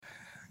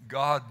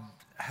God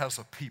has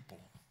a people.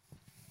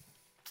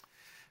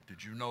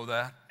 Did you know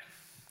that?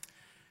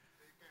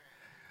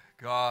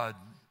 God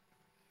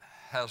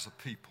has a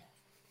people.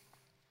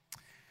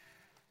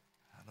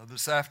 Now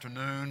this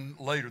afternoon,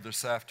 later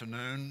this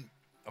afternoon,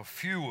 a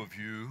few of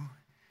you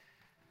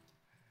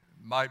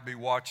might be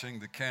watching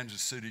the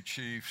Kansas City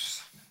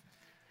Chiefs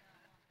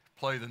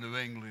play the New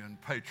England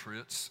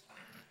Patriots.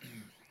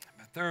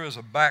 But there is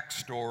a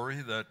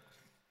backstory that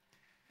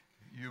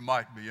you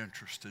might be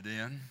interested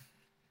in.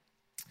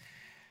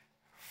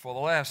 For the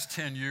last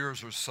 10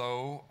 years or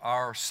so,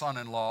 our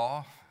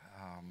son-in-law,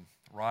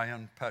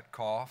 Ryan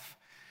Petkoff,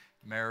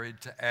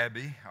 married to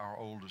Abby, our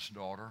oldest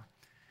daughter,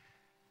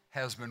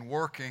 has been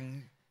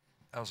working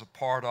as a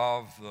part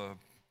of the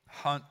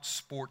Hunt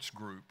Sports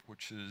Group,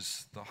 which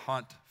is the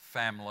Hunt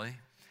family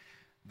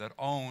that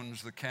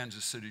owns the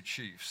Kansas City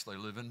Chiefs. They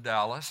live in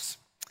Dallas.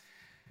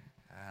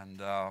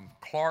 And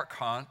Clark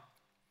Hunt,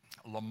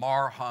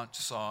 Lamar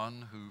Hunt's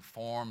son, who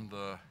formed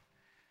the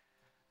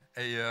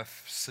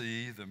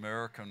AFC, the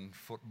American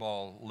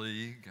Football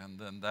League, and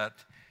then that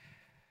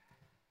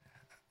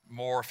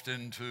morphed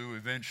into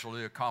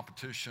eventually a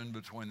competition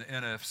between the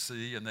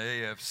NFC and the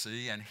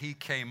AFC, and he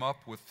came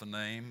up with the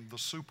name the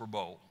Super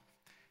Bowl.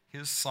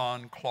 His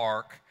son,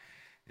 Clark,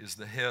 is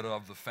the head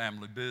of the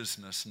family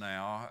business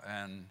now,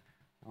 and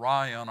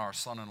Ryan, our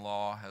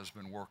son-in-law, has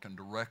been working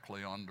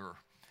directly under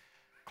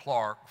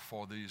Clark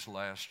for these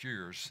last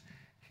years.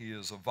 He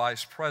is a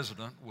vice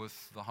president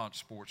with the Hunt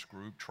Sports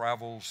Group,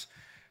 travels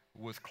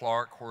with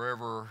Clark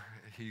wherever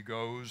he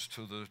goes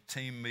to the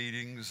team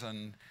meetings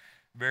and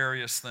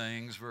various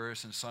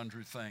and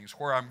sundry things.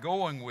 Where I'm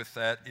going with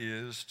that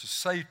is to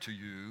say to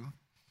you,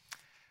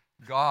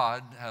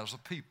 God has a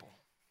people.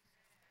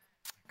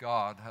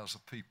 God has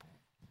a people.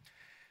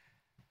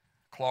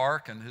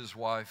 Clark and his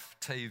wife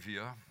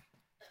Tavia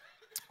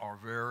are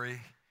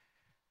very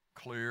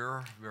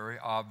clear, very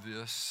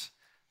obvious,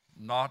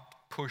 not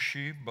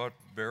pushy, but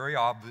very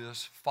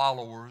obvious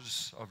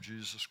followers of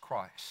Jesus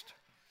Christ.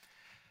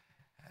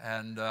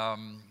 And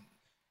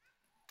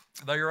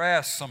they are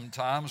asked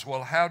sometimes,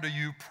 well, how do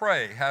you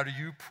pray? How do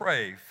you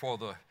pray for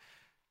the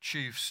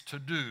Chiefs to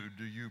do?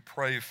 Do you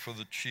pray for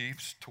the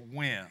Chiefs to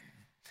win?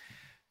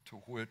 To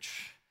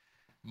which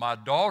my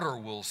daughter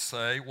will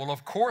say, well,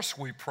 of course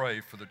we pray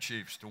for the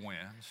Chiefs to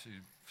win.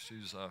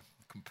 She's a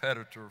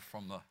competitor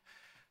from the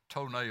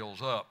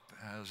toenails up,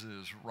 as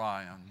is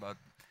Ryan. But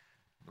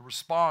the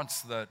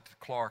response that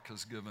Clark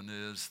has given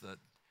is that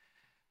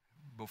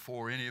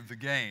before any of the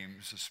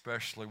games,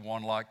 especially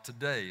one like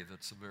today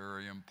that's a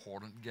very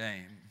important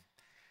game,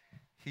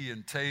 he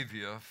and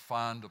Tavia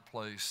find a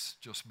place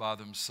just by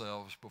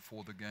themselves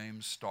before the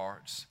game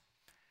starts.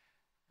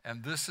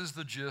 And this is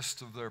the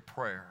gist of their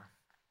prayer.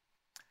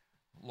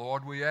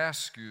 Lord, we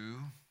ask you,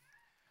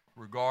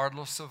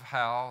 regardless of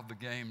how the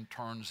game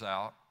turns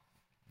out,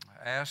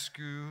 I ask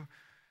you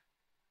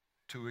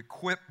to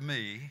equip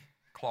me,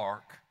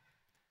 Clark,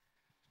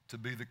 to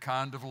be the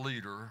kind of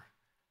leader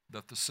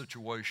that the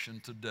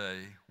situation today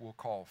will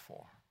call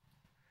for.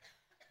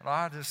 And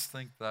I just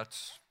think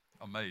that's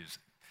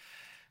amazing.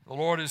 The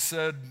Lord has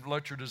said,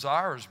 let your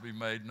desires be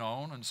made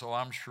known, and so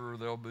I'm sure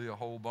there'll be a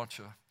whole bunch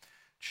of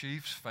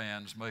Chiefs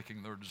fans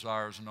making their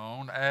desires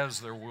known,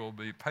 as there will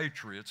be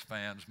Patriots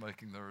fans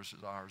making their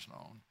desires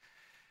known.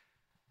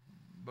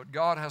 But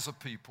God has a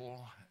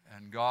people,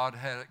 and God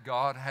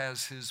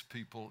has his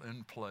people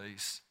in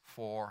place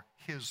for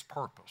his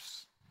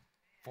purpose.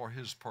 For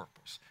his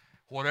purpose.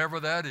 Whatever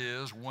that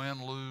is,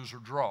 win, lose, or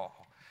draw.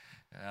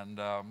 And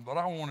but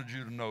I wanted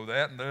you to know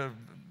that. And there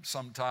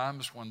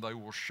sometimes when they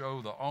will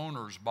show the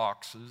owners'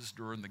 boxes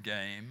during the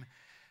game,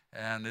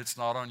 and it's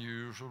not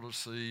unusual to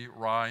see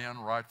Ryan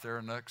right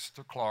there next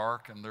to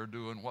Clark, and they're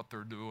doing what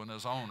they're doing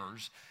as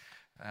owners.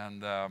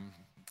 And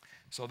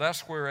so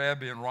that's where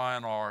Abby and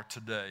Ryan are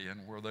today,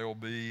 and where they'll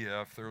be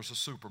if there's a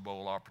Super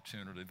Bowl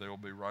opportunity. They'll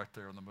be right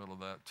there in the middle of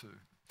that too.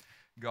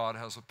 God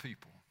has a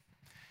people.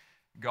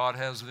 God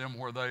has them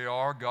where they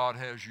are. God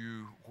has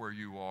you where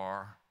you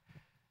are.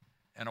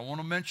 And I want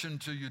to mention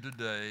to you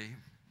today,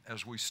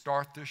 as we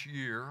start this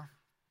year,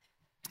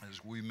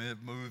 as we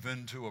move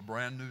into a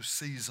brand new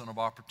season of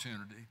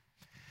opportunity,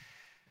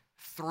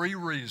 three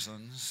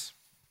reasons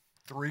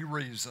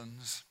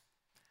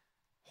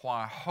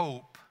why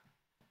hope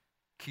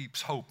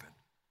keeps hoping.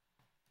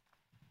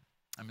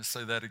 Let me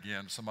say that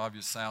again. Some of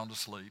you sound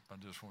asleep. I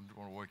just want to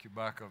wake you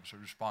back up so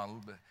you respond a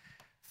little bit.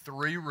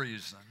 Three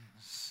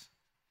reasons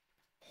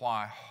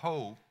why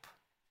hope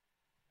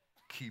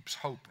keeps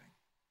hoping.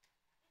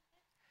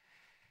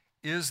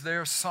 Is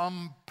there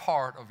some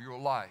part of your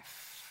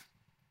life,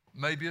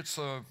 maybe it's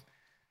a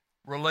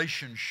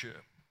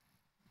relationship,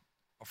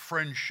 a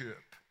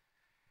friendship,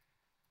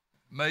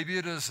 maybe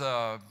it's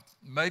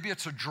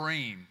a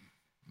dream,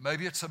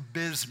 maybe it's a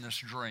business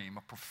dream,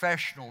 a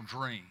professional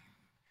dream,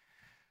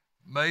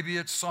 maybe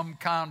it's some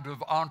kind of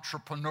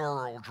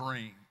entrepreneurial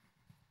dream,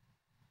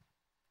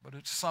 but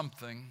it's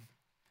something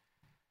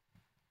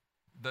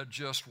that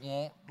just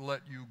won't let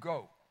you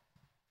go.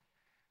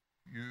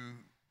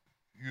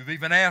 You've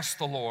even asked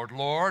the Lord,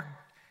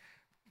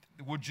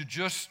 would you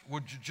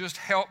just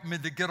help me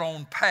to get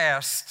on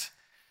past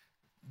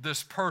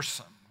this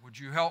person? Would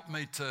you help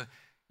me to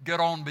get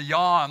on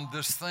beyond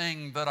this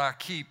thing that I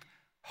keep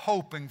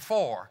hoping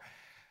for?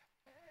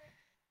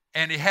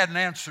 And he hadn't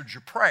answered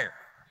your prayer.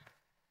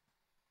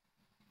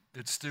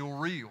 It's still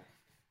real.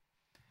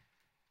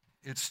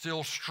 It's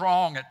still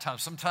strong at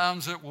times.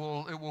 Sometimes it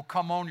will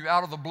come on you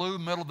out of the blue,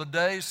 middle of the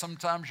day.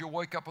 Sometimes you'll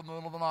wake up in the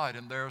middle of the night,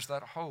 and there's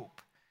that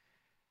hope.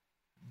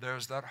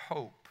 There's that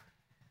hope.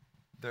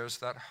 There's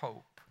that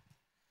hope.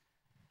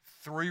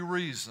 3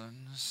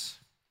 reasons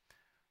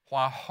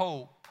why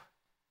hope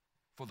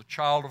for the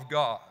child of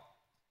God,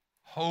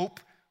 hope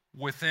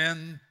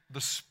within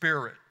the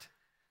spirit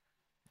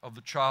of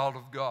the child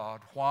of God,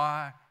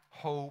 why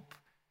hope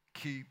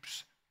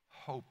keeps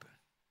hoping.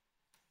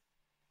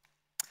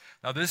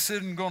 Now, this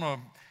isn't going to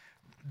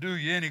do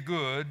you any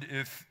good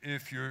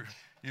if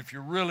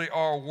you really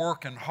are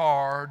working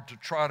hard to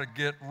try to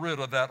get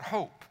rid of that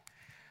hope.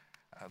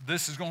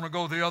 This is going to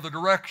go the other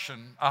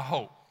direction, I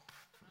hope,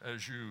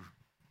 as you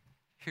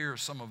hear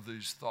some of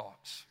these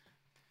thoughts.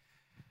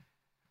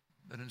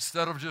 That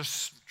instead of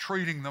just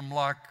treating them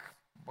like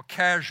a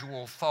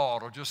casual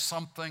thought or just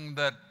something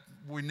that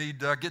we need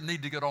to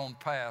get on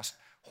past,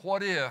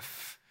 what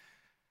if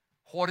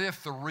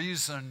the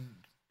reason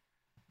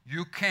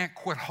you can't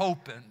quit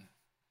hoping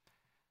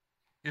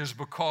is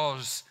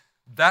because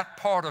that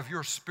part of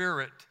your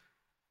spirit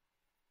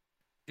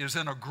is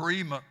in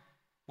agreement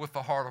with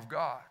the heart of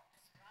God?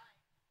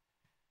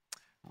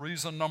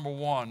 Reason number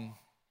 1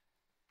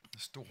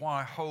 as to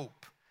why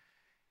hope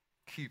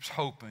keeps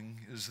hoping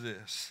is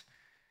this: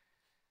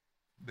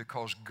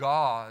 because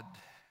God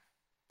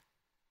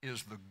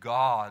is the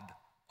God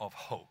of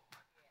hope.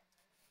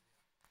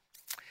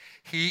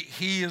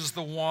 He is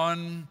the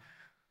one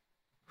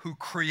who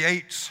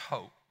creates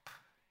hope.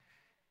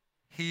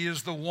 He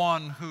is the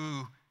one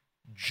who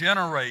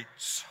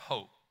generates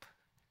hope.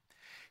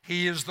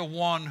 He is the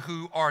one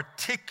who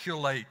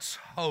articulates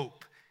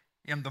hope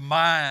in the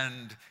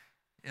mind,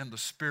 in the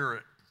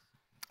spirit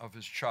of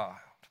His child.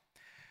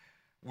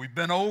 We've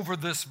been over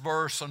this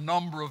verse a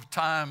number of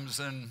times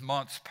in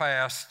months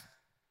past,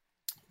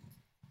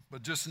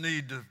 but just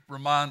need to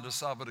remind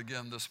us of it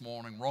again this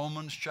morning.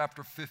 Romans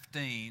chapter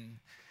 15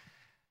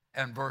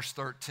 and verse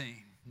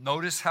 13.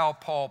 Notice how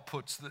Paul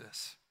puts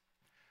this.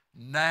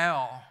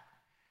 Now,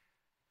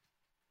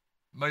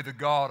 may the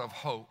God of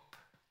hope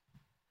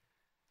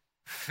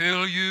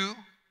fill you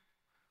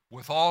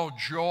with all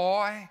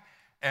joy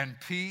and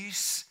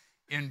peace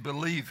in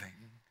believing,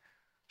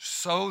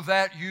 so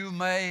that you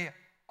may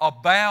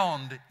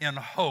abound in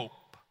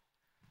hope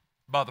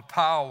by the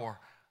power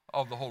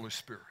of the Holy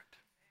Spirit.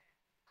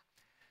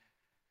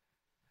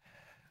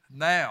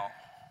 Now,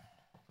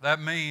 that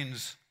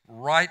means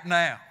right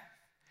now.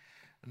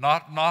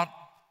 Not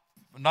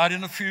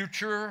in the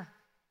future,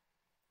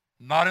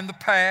 not in the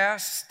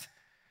past,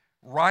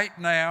 right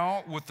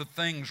now, with the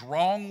things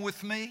wrong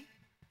with me,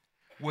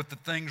 with the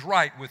things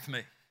right with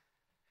me,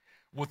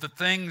 with the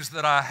things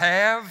that I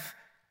have,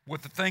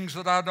 with the things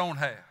that I don't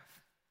have.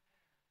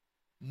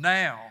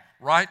 Now,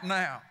 right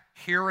now,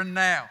 here and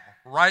now,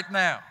 right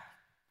now,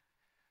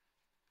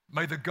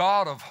 may the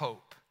God of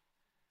hope,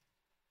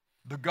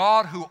 the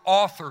God who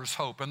authors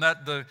hope, and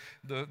that the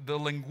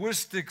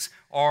linguistics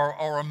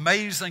are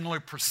amazingly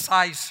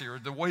precise here,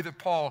 the way that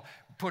Paul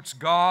puts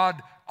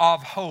God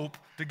of hope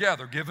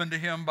together, given to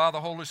him by the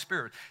Holy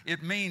Spirit.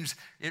 It means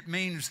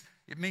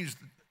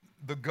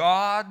the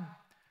God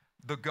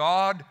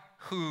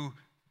who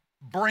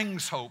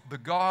brings hope, the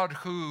God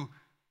who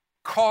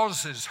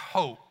causes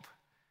hope,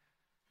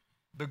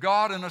 the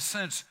God, in a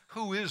sense,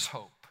 who is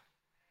hope.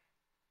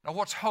 Now,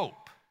 what's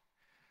hope?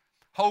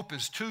 Hope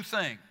is 2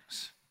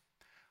 things.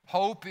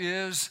 Hope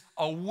is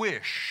a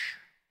wish,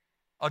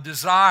 a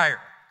desire,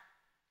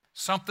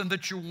 something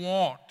that you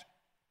want,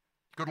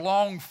 could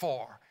long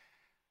for.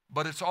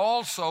 But it's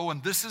also,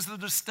 and this is the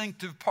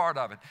distinctive part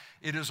of it,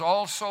 it is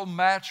also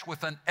matched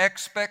with an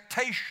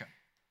expectation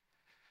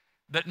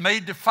that may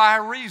defy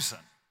reason,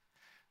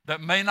 that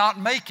may not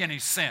make any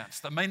sense,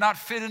 that may not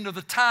fit into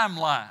the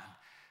timeline.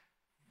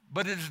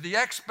 But it is the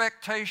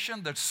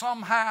expectation that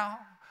somehow,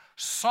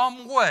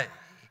 some way,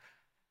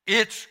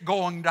 it's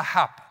going to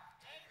happen.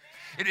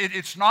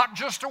 It's not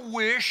just a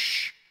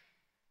wish,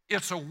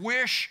 it's a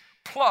wish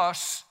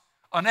plus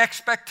an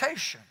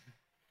expectation,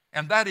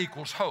 and that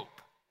equals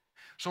hope.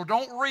 So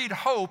don't read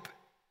hope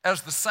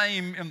as the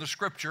same in the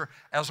Scripture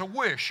as a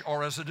wish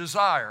or as a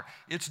desire.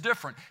 It's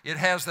different. It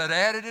has that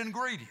added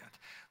ingredient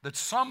that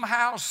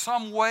somehow,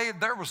 some way,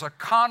 there was a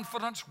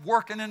confidence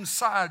working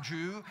inside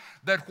you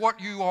that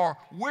what you are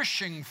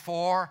wishing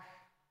for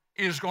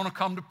is going to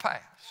come to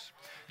pass.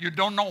 You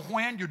don't know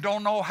when, you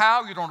don't know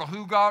how, you don't know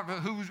who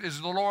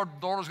is the Lord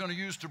is going to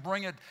use to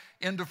bring it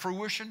into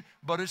fruition,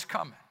 but it's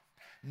coming.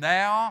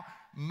 Now,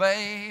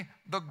 may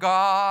the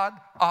God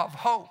of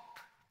hope,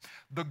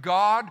 the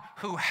God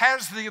who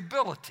has the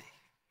ability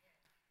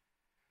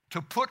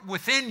to put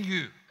within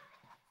you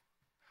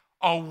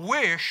a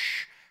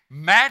wish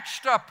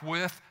matched up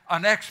with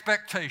an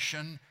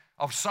expectation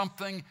of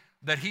something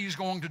that He's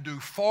going to do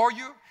for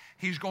you,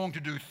 He's going to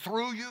do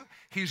through you,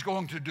 He's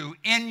going to do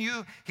in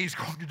you, He's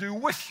going to do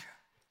with you.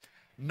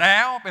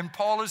 Now, and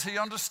Paul, as he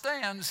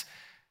understands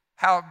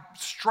how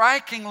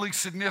strikingly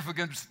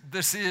significant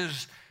this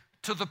is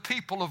to the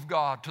people of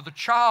God, to the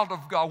child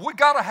of God, we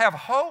got to have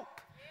hope.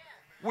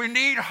 We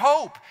need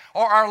hope,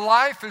 or our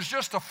life is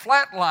just a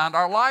flat line.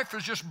 Our life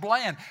is just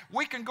bland.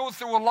 We can go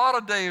through a lot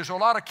of days or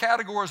a lot of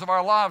categories of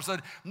our lives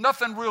that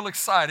nothing real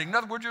exciting.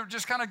 We're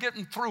just kind of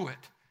getting through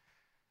it.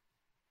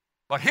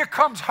 But here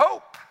comes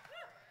hope.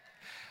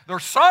 The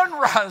sun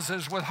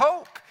rises with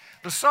hope.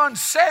 The sun's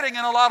setting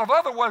in a lot of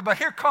other ways, but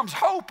here comes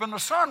hope, and the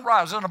sun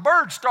rises, and the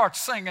birds start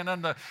singing,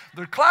 and the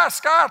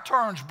sky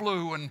turns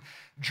blue, and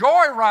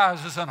joy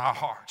rises in our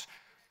hearts.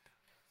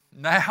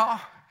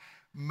 Now,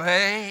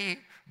 may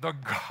the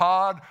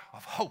God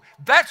of hope.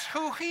 That's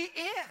who He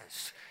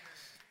is.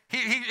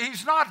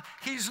 He's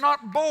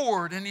not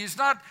bored, and He's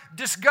not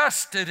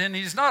disgusted, and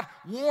He's not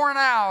worn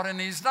out, and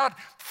He's not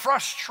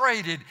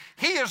frustrated.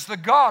 He is the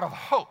God of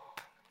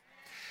hope.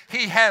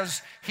 He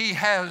has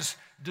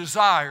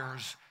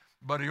desires,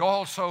 but He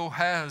also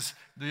has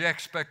the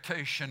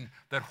expectation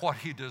that what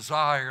He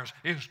desires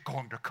is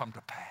going to come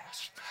to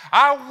pass.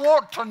 I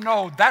want to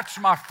know that's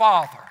my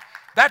Father.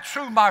 That's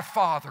who my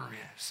Father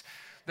is.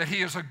 That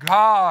He is a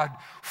God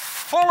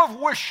full of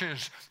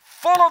wishes,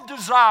 full of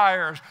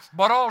desires,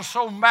 but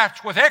also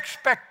matched with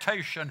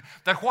expectation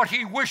that what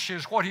He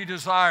wishes, what He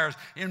desires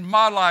in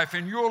my life,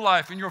 in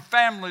your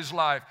family's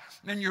life,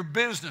 in your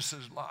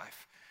business's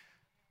life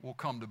will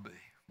come to be,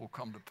 will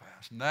come to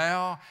pass.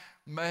 Now,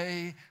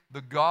 may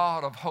the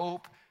God of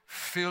hope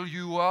fill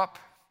you up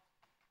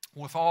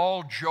with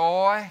all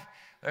joy.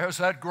 There's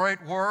that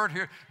great word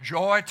here.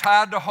 Joy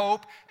tied to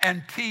hope,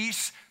 and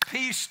peace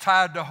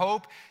tied to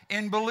hope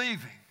in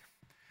believing,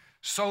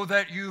 so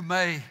that you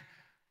may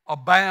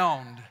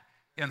abound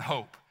in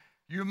hope.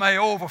 You may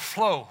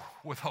overflow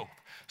with hope.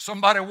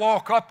 Somebody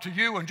walk up to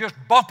you and just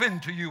bump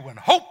into you, and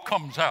hope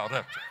comes out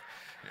after.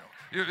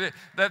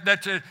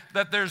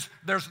 That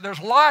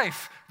there's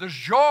life, there's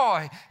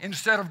joy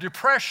instead of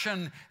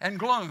depression and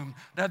gloom.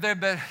 Now,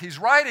 he's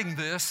writing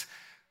this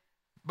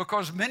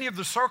because many of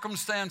the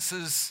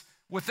circumstances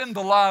within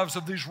the lives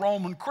of these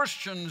Roman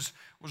Christians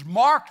was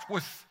marked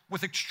with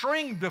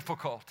extreme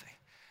difficulty.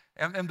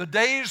 And the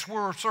days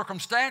were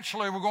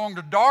going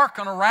to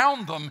darken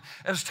around them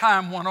as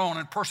time went on,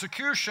 and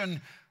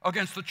persecution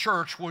against the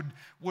church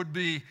would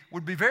be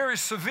very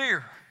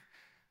severe.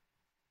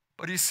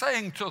 But he's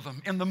saying to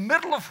them, in the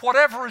middle of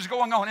whatever is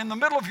going on, in the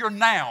middle of your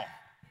now,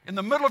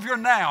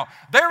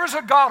 there is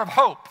a God of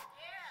hope.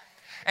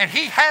 And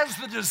He has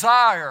the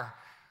desire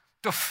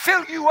to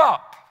fill you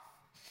up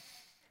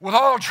with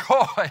all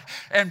joy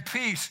and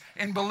peace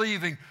in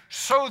believing,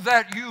 so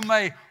that you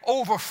may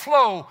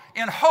overflow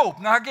in hope.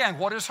 Now again,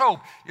 what is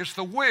hope? It's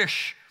the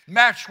wish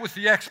matched with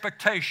the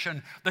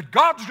expectation that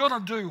God's going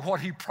to do what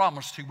He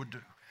promised He would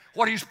do,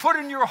 what He's put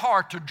in your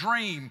heart to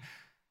dream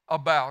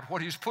about,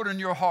 what He's put in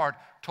your heart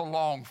to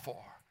long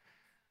for.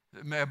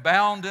 It may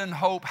abound in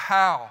hope.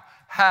 How?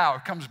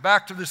 It comes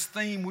back to this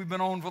theme we've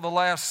been on for the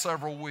last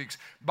several weeks.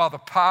 By the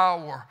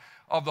power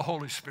of the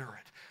Holy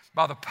Spirit.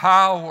 By the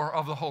power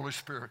of the Holy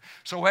Spirit.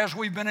 So as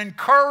we've been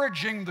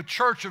encouraging the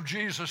church of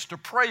Jesus to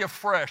pray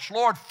afresh,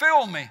 Lord,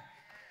 fill me.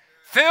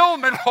 Fill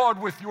me,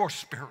 Lord, with your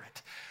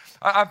Spirit.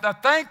 I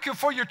thank you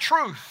for your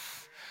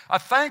truth. I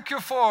thank you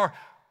for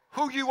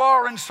who you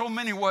are in so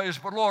many ways,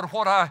 but Lord,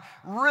 what I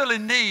really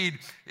need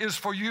is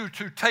for you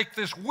to take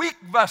this weak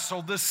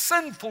vessel, this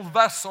sinful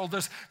vessel,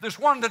 this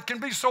one that can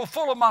be so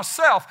full of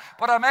myself,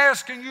 but I'm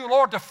asking you,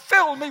 Lord, to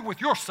fill me with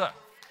yourself.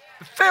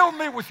 To fill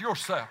me with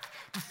yourself.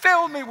 To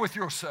fill me with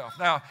yourself.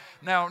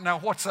 Now,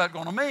 what's that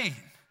going to mean?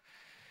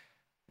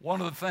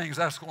 One of the things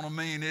that's going to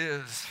mean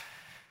is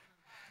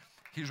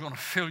He's going to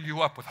fill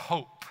you up with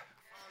hope.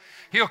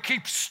 He'll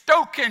keep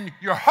stoking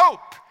your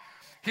hope.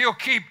 He'll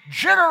keep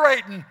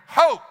generating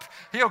hope.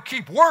 He'll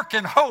keep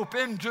working hope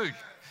into you.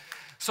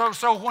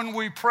 So when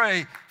we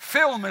pray,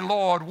 fill me,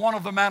 Lord, one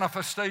of the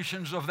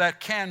manifestations of that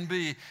can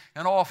be,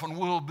 and often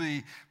will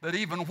be, that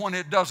even when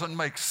it doesn't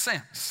make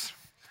sense,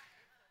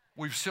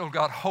 we've still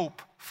got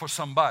hope for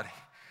somebody.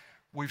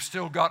 We've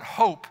still got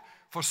hope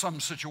for some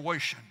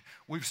situation.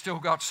 We've still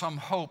got some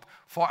hope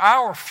for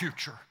our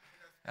future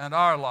and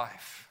our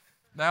life.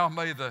 Now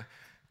may the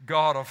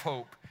God of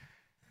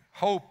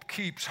hope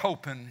keeps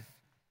hoping,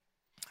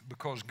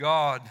 because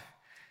God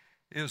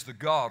is the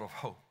God of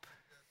hope.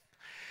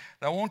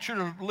 Now I want you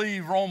to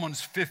leave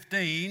Romans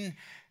 15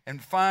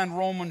 and find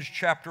Romans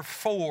chapter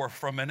 4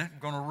 for a minute. I'm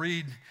going to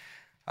read,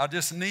 I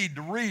just need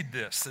to read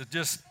this. It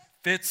just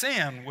fits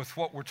in with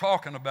what we're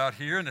talking about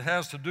here, and it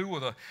has to do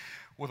with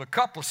a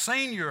couple of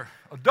senior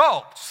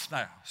adults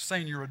now,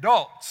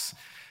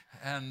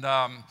 And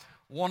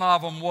one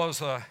of them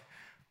was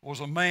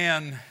a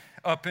man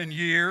up in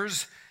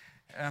years,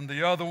 and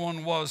the other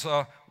one was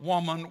a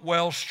woman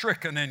well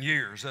stricken in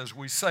years. As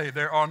we say,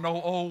 there are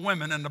no old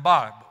women in the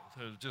Bible.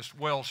 They're just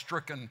well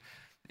stricken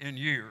in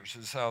years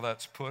is how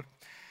that's put.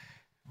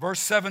 Verse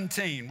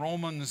 17,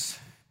 Romans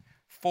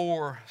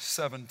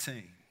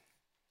 4:17.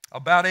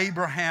 about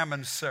Abraham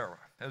and Sarah,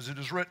 as it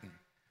is written,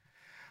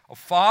 "A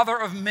father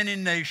of many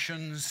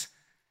nations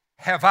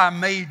have I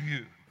made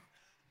you."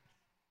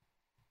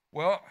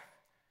 Well,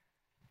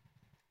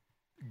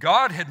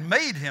 God had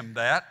made him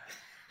that.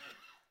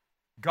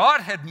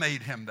 God had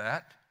made him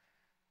that,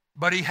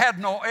 but he had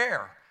no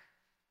heir.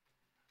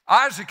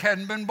 Isaac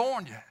hadn't been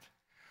born yet.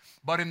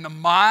 But in the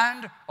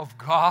mind of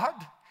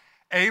God,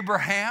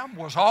 Abraham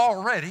was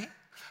already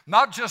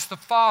not just the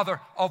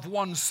father of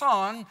one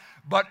son,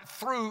 but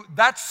through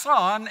that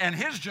son and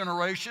his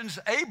generations,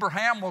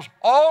 Abraham was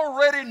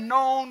already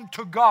known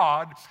to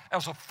God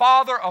as a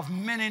father of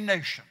many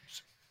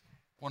nations.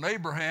 When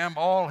Abraham,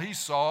 all he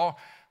saw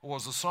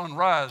was the sun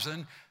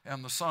rising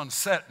and the sun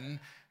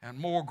setting and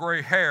more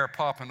gray hair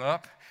popping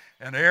up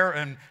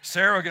and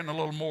Sarah getting a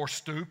little more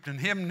stooped and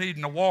him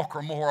needing a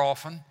walker more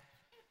often.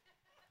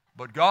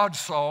 But God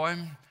saw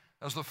him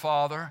as the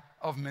father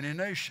of many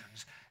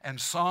nations. And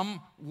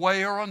some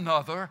way or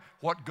another,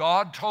 what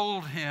God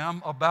told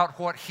him about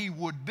what he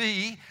would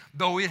be,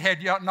 though it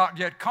had not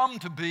yet come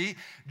to be,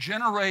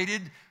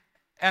 generated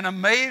an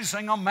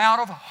amazing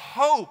amount of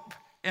hope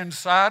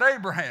inside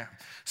Abraham.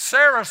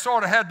 Sarah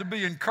sort of had to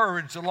be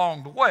encouraged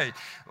along the way.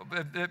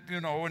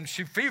 You know, and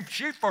she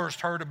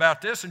first heard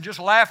about this and just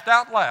laughed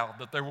out loud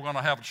that they were going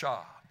to have a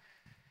child.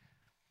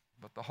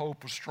 But the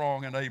hope was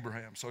strong in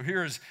Abraham. So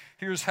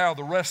here's how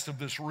the rest of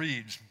this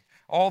reads.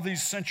 All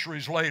these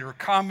centuries later,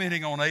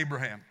 commenting on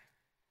Abraham.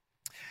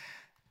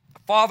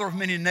 "Father of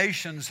many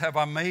nations have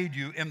I made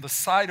you in the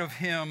sight of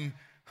him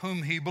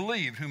whom he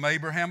believed," whom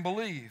Abraham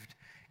believed,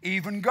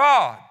 "even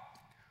God,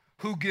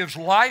 who gives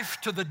life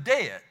to the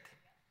dead,"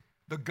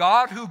 the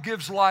God who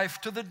gives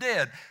life to the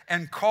dead,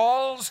 "and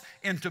calls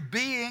into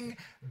being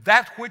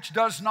that which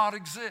does not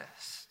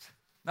exist."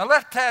 Now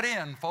let that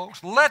in,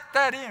 folks. Let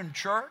that in,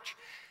 church.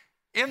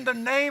 In the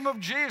name of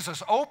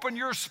Jesus, open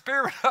your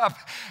spirit up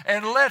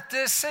and let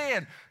this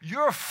in.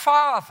 Your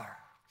Father,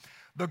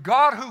 the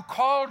God who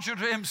called you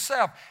to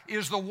himself,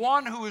 is the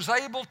one who is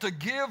able to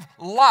give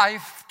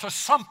life to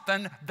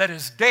something that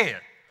is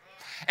dead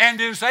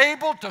and is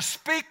able to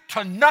speak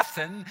to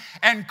nothing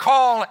and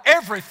call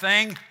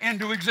everything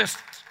into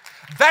existence.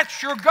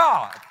 That's your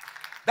God.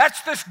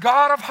 That's this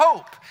God of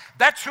hope.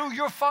 That's who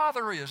your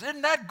Father is.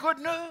 Isn't that good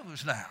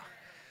news now?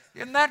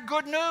 Isn't that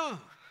good news?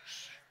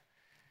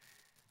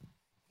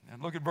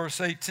 And look at verse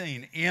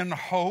 18. "In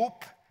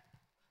hope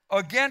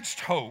against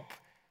hope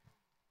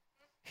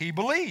he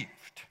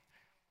believed,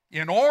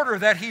 in order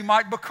that he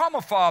might become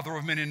a father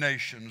of many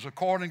nations,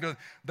 according to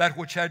that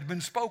which had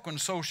been spoken,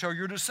 so shall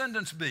your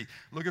descendants be."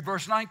 Look at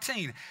verse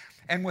 19.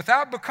 "And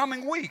without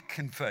becoming weak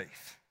in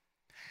faith,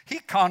 he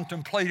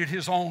contemplated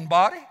his own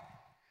body,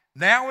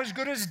 now as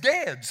good as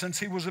dead, since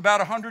he was about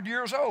 100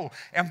 years old,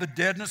 and the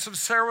deadness of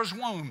Sarah's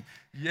womb,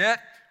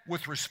 yet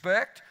with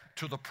respect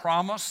to the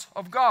promise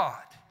of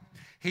God.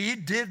 He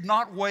did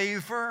not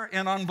waver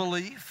in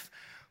unbelief,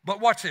 but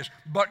watch this,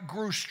 but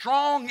grew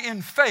strong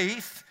in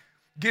faith,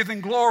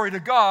 giving glory to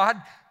God."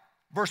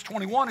 Verse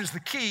 21 is the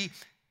key.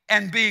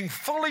 "And being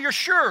fully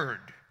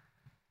assured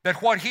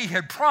that what he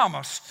had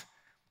promised,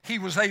 he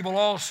was able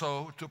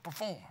also to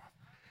perform."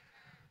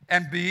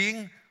 And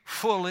being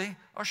fully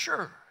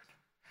assured.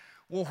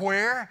 Well,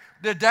 where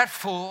did that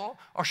full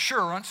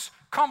assurance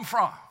come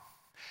from?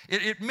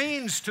 It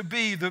means to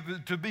be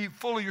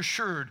fully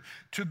assured,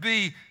 to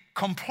be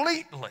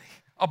completely,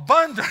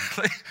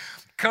 abundantly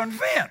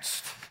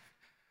convinced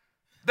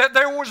that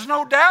there was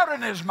no doubt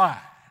in his mind.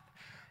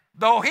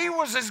 Though he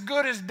was as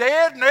good as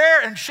dead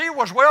and she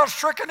was well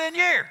stricken in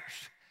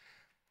years.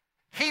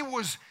 He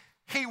was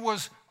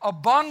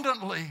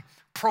abundantly,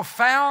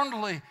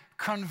 profoundly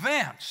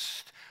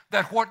convinced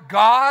that what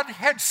God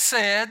had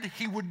said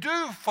he would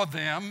do for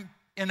them,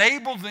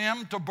 enable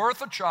them to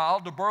birth a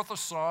child, to birth a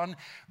son,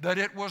 that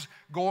it was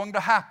going to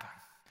happen.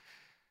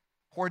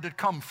 Where did it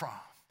come from?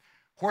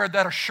 Where did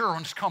that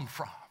assurance come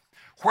from?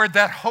 Where did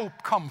that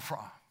hope come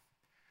from?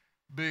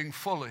 Being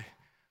fully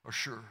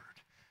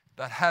assured.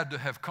 That had to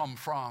have come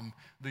from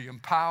the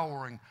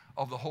empowering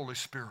of the Holy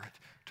Spirit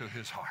to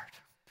his heart.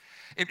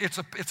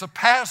 It's a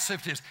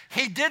passive tense.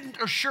 He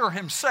didn't assure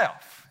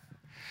himself.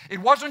 It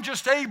wasn't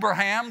just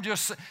Abraham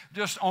just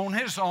on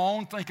his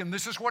own thinking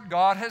this is what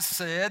God has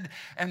said,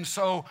 and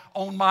so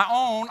on my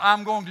own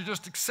I'm going to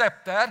just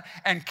accept that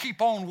and keep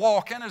on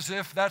walking as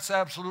if that's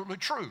absolutely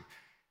true.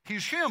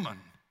 He's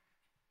human.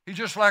 He's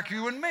just like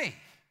you and me.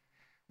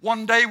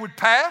 One day would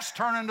pass,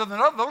 turn into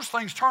another. Those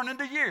things turn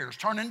into years,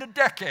 turn into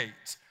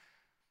decades.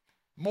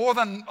 More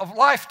than a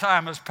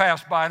lifetime has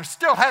passed by and it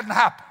still hadn't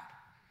happened.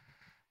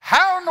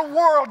 How in the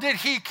world did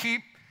he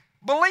keep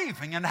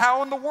believing? And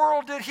how in the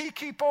world did he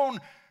keep on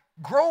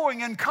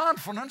growing in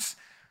confidence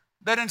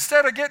that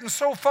instead of getting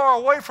so far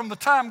away from the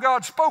time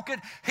God spoke it,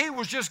 he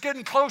was just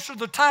getting closer to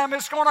the time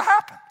it's going to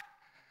happen?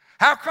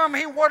 How come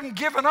he wasn't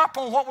giving up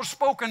on what was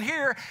spoken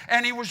here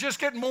and he was just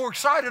getting more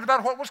excited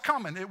about what was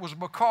coming? It was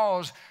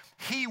because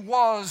he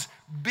was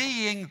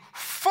being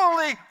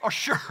fully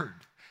assured.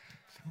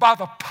 by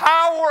the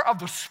power of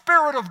the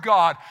Spirit of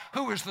God,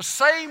 who is the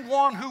same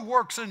one who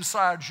works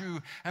inside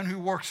you and who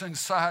works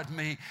inside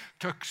me,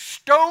 to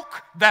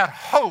stoke that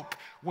hope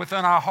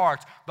within our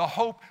hearts, the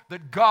hope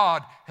that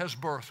God has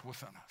birthed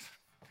within us.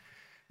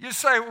 You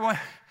say, well,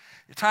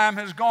 time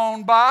has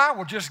gone by.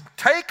 Well, just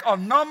take a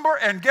number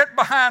and get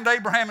behind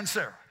Abraham and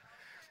Sarah.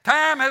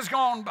 Time has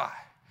gone by.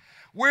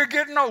 We're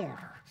getting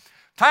older.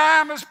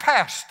 Time has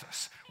passed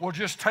us. We'll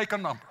just take a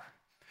number.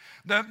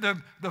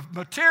 The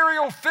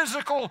material,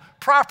 physical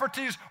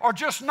properties are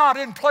just not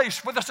in place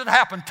for this to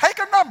happen. Take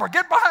a number.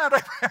 Get behind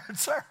Abraham and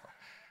Sarah.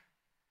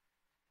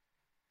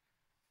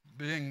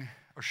 Being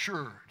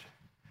assured,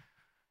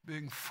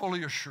 being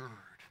fully assured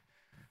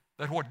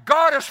that what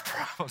God has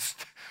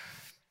promised,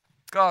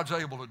 God's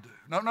able to do.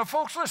 Now,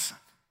 folks, listen.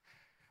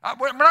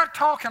 We're not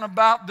talking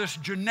about this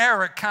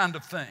generic kind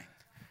of thing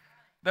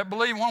that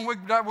believe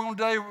one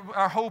day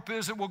our hope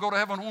is that we'll go to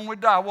heaven when we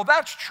die. Well,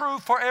 that's true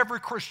for every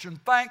Christian.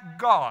 Thank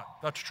God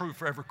that's true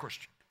for every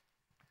Christian.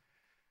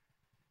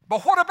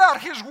 But what about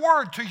His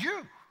Word to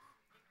you?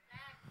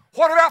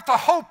 What about the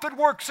hope that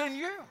works in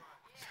you?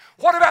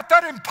 What about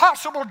that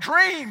impossible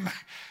dream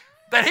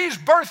that He's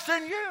birthed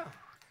in you?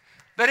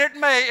 That it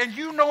may, and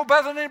you know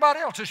better than anybody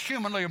else, it's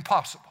humanly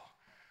impossible.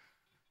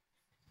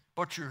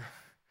 But your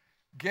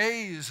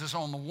gaze is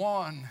on the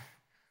one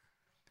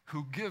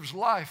who gives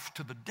life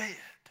to the dead.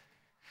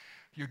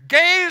 Your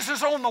gaze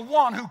is on the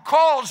one who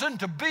calls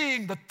into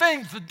being the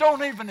things that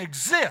don't even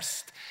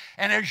exist.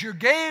 And as your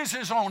gaze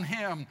is on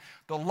Him,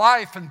 the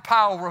life and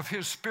power of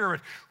His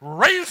Spirit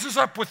raises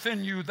up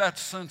within you that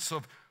sense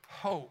of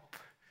hope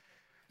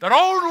that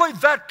only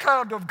that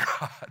kind of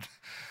God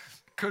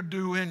could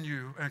do in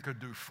you and could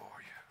do for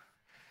you.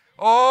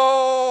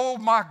 Oh,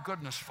 my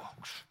goodness,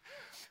 folks.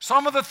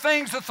 Some of the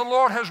things that the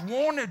Lord has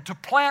wanted to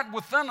plant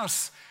within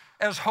us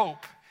as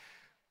hope,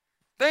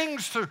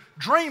 things to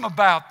dream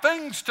about,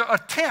 things to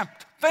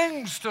attempt,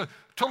 things to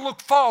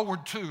look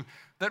forward to,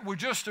 that we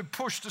just have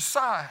pushed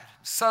aside,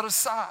 set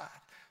aside,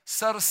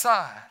 set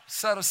aside,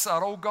 set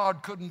aside. Oh,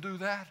 God couldn't do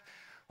that.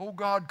 Oh,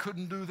 God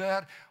couldn't do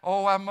that.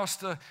 Oh,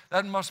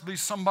 that must be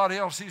somebody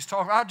else He's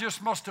talking. I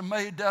just must have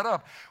made that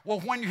up. Well,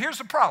 here's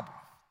the problem.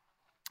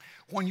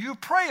 When you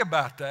pray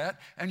about that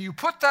and you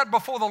put that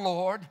before the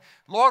Lord,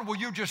 Lord, will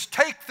you just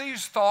take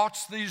these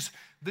thoughts,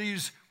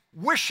 these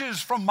wishes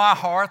from my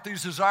heart,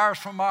 these desires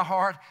from my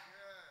heart,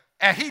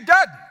 and He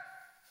doesn't.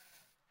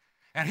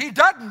 And He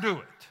doesn't do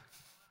it.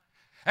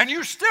 And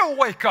you still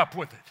wake up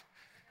with it.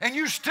 And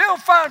you still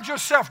find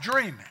yourself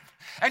dreaming.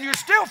 And you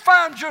still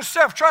find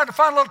yourself trying to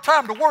find a little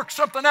time to work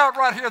something out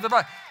right here.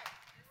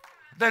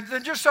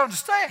 Then just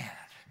understand,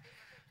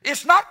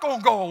 it's not going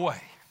to go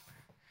away.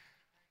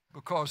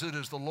 Because it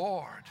is the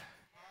Lord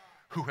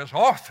who has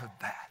authored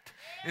that.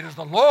 It is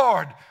the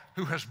Lord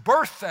who has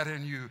birthed that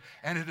in you.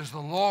 And it is the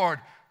Lord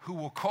who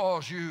will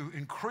cause you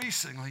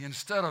increasingly,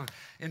 instead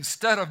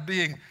of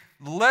being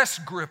less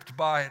gripped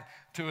by it,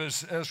 to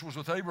as was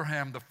with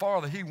Abraham, the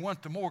farther he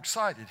went, the more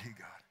excited he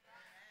got,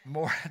 the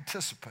more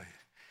anticipated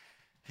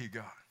he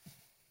got.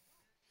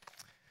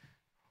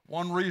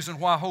 One reason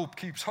why hope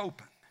keeps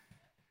hoping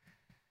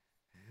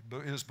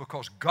is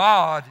because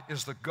God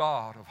is the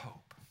God of hope.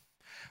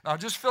 Now, I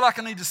just feel like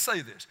I need to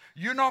say this.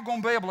 You're not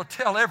going to be able to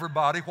tell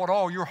everybody what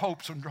all your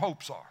hopes and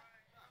hopes are.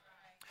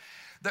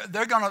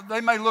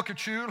 They may look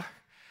at you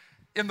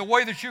in the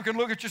way that you can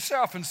look at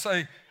yourself and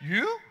say,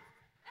 you?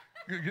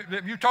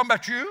 You talking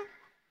about you?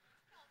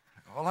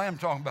 Well, I am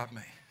talking about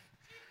me.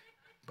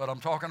 But I'm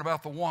talking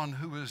about the one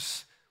who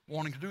is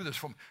wanting to do this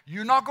for me.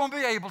 You're not going to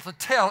be able to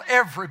tell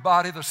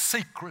everybody the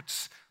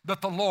secrets that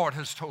the Lord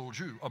has told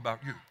you about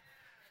you.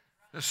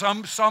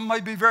 Some may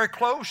be very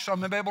close,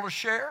 some may be able to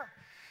share.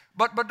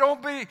 But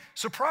don't be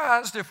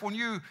surprised if when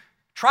you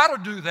try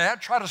to do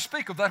that, try to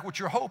speak of that which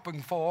you're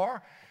hoping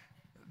for,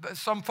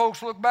 some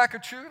folks look back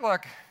at you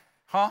like,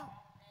 huh?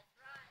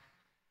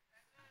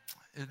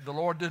 The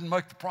Lord didn't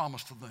make the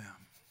promise to them.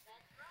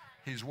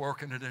 He's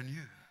working it in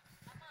you.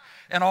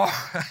 And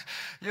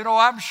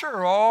I'm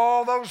sure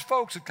all those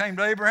folks that came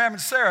to Abraham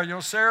and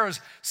Sarah,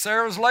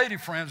 Sarah's lady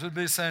friends would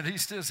be saying,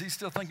 he's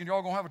still thinking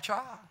y'all going to have a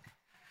child.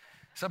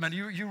 So, I mean,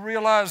 you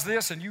realize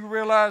this and you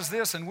realize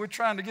this, and we're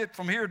trying to get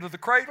from here to the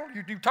cradle.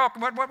 You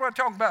talking about what we're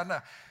talking about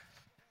now?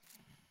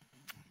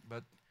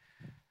 But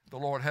the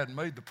Lord hadn't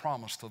made the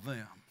promise to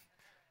them.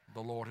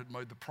 The Lord had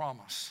made the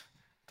promise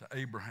to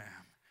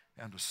Abraham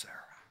and to Sarah.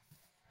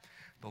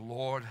 The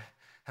Lord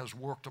has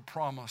worked a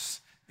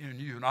promise in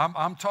you. And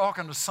I'm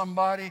talking to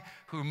somebody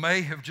who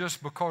may have,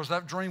 just because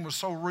that dream was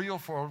so real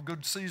for a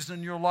good season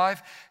in your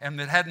life and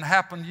it hadn't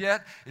happened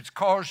yet, it's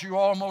caused you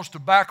almost to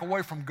back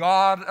away from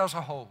God as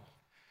a whole.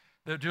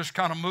 That just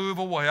kind of move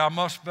away. I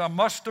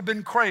must have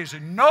been crazy.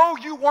 No,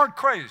 you weren't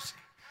crazy.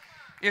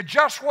 It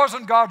just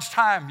wasn't God's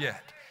time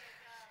yet.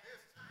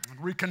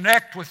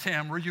 Reconnect with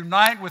Him,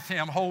 reunite with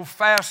Him, hold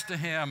fast to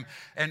Him.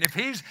 And if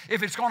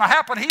it's going to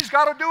happen, He's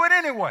got to do it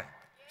anyway.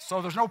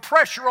 So there's no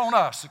pressure on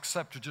us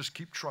except to just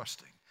keep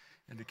trusting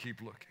and to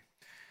keep looking.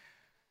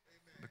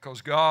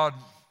 Because God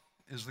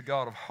is the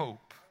God of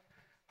hope.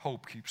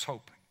 Hope keeps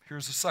hoping.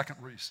 Here's the second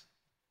reason.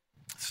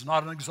 This is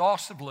not an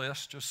exhaustive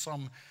list, just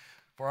some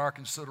for our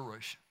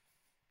consideration.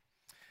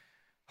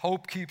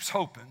 Hope keeps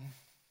hoping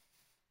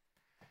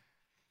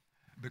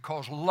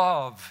because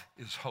love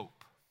is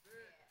hope.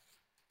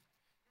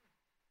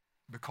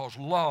 Because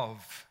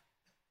love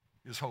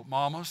is hope.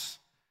 Mama,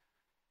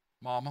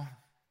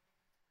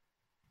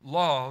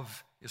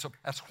 love is hope.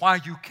 That's why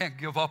you can't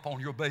give up on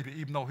your baby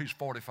even though he's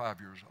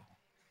 45 years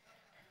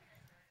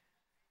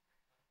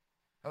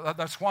old.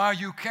 That's why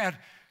you can't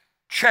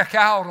check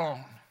out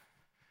on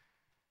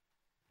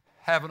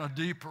having a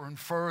deeper and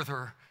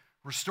further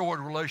restored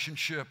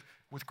relationship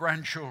with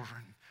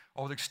grandchildren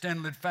or with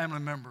extended family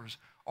members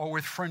or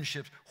with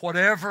friendships,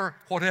 whatever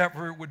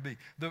it would be.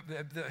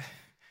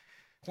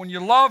 When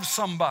you love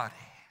somebody,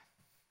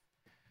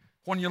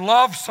 you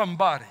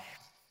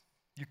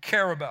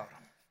care about them.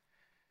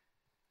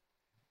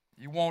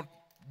 You want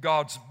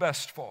God's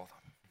best for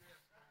them.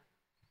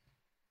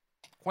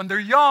 When they're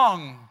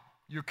young,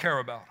 you care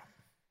about them.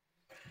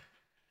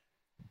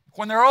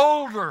 When they're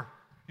older,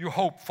 you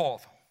hope for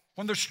them.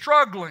 When they're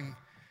struggling,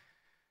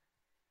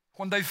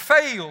 when they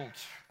failed,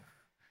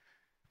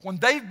 when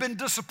they've been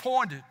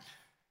disappointed,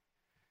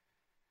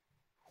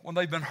 when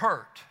they've been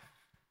hurt,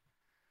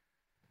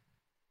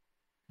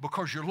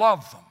 because you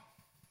love them.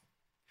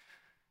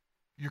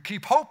 You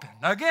keep hoping.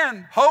 Now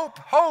again, hope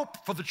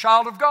for the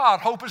child of God.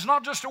 Hope is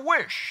not just a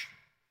wish.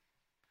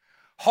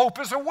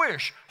 Hope is a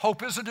wish.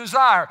 Hope is a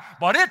desire.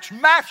 But it's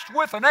matched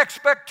with an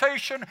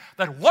expectation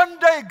that one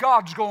day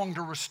God's going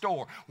to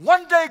restore.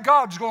 One day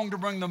God's going to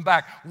bring them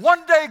back.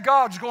 One day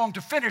God's going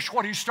to finish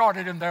what He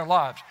started in their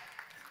lives.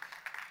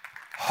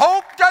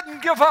 Hope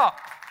doesn't give up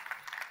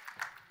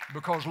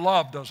because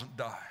love doesn't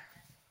die.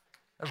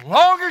 As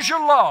long as you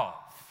love,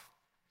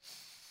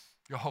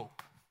 you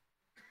hope.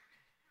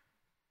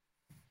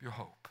 You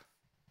hope.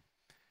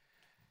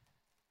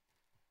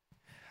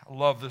 I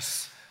love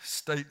this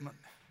statement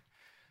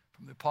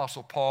from the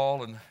Apostle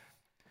Paul in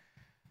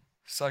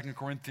 2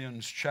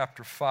 Corinthians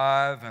chapter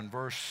 5 and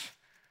verse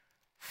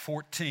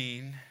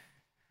 14,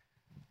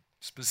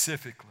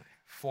 specifically.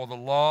 For the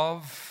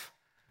love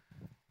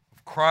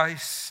of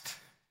Christ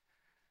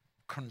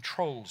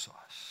controls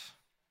us.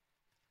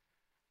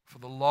 For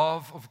the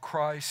love of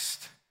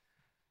Christ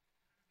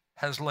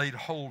has laid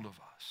hold of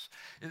us.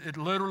 It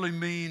literally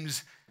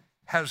means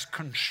has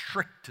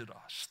constricted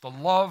us. The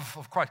love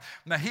of Christ.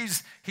 Now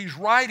he's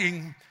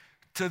writing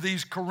to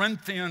these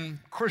Corinthian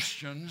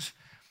Christians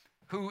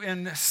who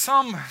in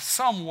some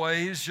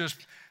ways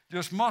just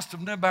must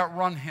have about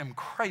run him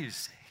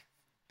crazy.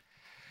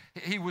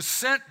 He was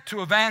sent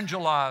to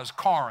evangelize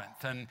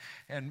Corinth, and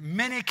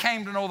many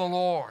came to know the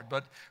Lord,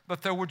 but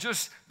they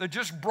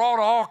just brought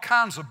all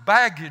kinds of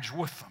baggage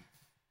with them.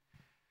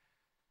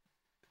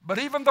 But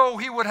even though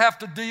he would have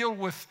to deal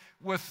with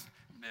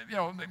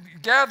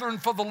gathering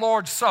for the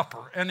Lord's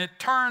Supper, and it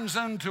turns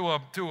into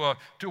a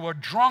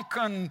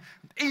drunken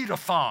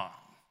eat-a-thon,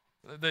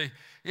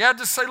 he had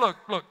to say, look,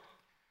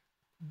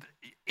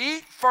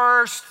 eat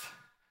first,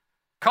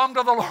 come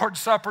to the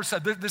Lord's Supper.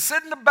 Said this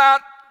isn't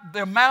about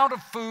the amount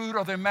of food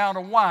or the amount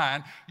of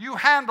wine. You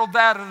handle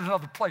that at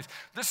another place.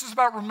 This is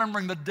about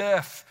remembering the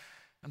death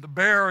and the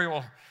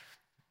burial,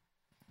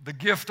 the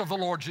gift of the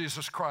Lord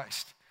Jesus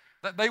Christ.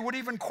 That they would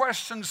even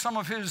question some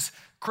of his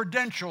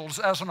credentials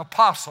as an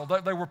apostle.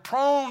 That they were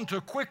prone to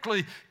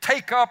quickly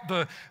take up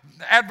the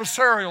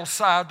adversarial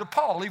side to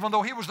Paul, even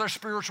though he was their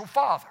spiritual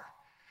father.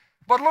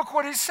 But look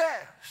what he says.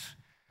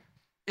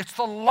 It's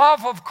the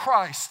love of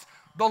Christ.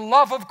 The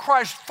love of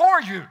Christ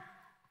for you.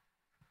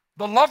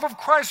 The love of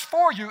Christ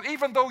for you,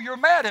 even though you're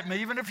mad at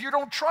me, even if you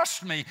don't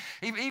trust me,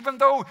 even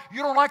though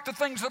you don't like the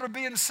things that are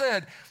being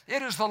said.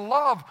 It is the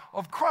love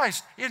of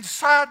Christ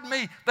inside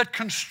me that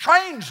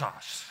constrains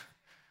us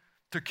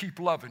to keep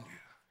loving you.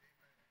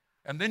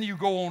 And then you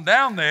go on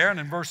down there, and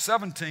in verse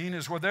 17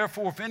 is where,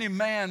 therefore, if any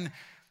man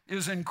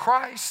is in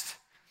Christ,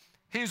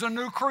 he's a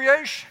new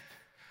creation.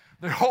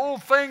 The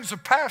old things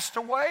have passed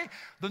away,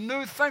 the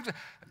new things.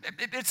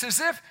 It's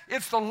as if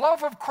it's the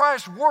love of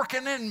Christ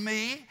working in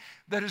me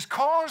that is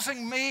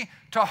causing me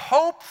to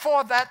hope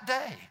for that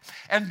day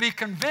and be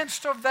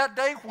convinced of that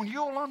day when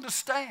you'll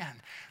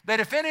understand that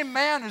if any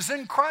man is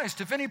in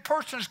Christ, if any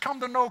person has come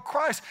to know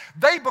Christ,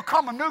 they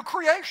become a new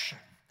creation.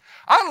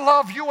 I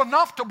love you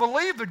enough to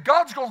believe that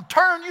God's going to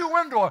turn you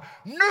into a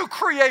new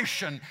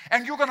creation,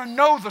 and you're going to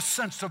know the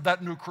sense of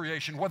that new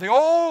creation, where the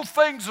old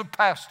things have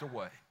passed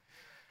away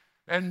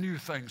and new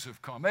things have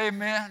come.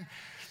 Amen.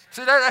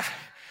 See,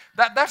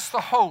 that's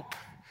the hope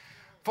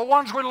for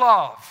ones we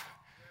love.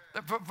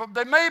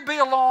 They may be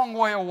a long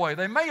way away.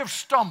 They may have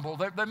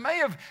stumbled. They may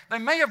have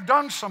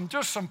done some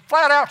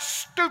flat out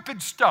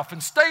stupid stuff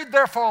and stayed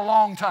there for a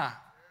long time.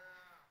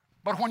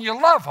 But when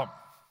you love them,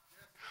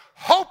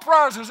 hope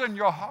rises in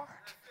your heart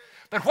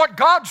that what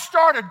God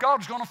started,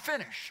 God's going to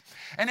finish.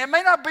 And it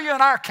may not be in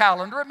our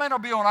calendar. It may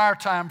not be on our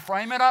time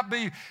frame. It may not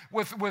be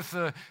with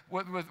the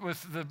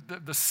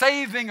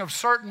saving of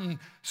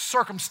certain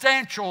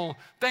circumstantial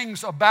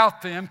things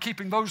about them,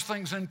 keeping those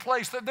things in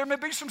place. There may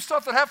be some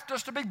stuff that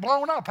has to be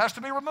blown up, has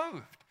to be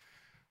removed.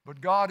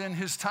 But God in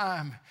His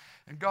time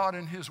and God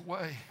in His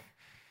way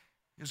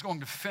is going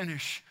to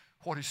finish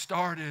what He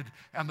started,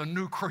 and the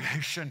new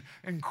creation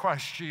in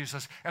Christ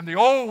Jesus. And the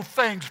old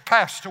things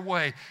passed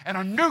away, and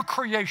a new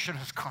creation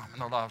has come in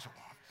the lives of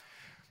one.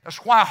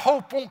 That's why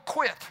hope won't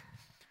quit,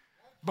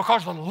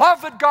 because the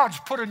love that God's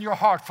put in your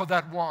heart for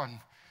that one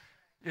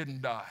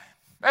isn't dying.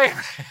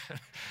 Amen.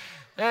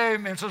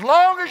 Amen. So as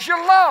long as you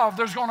love,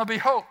 there's going to be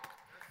hope.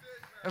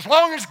 As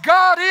long as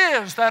God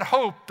is that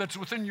hope that's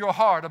within your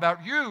heart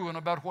about you and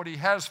about what He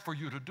has for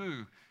you to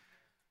do,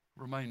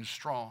 remain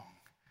strong.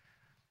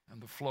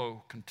 And the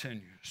flow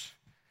continues,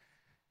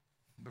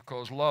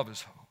 because love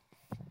is hope.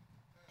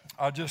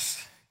 I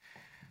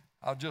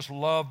just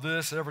love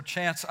this every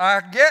chance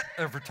I get,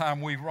 every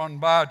time we run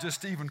by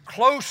just even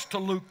close to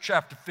Luke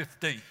chapter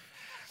 15.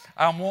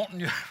 I'm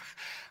wanting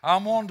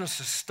us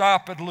to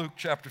stop at Luke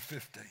chapter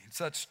 15. It's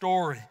that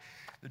story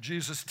that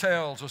Jesus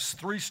tells us,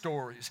 3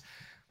 stories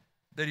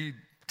that He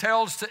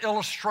tells to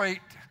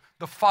illustrate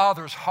the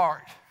Father's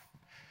heart.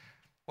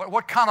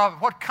 What kind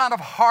of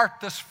heart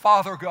this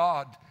Father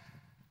God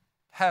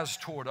has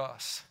toward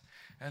us.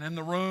 And in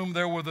the room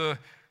there were the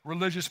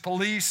religious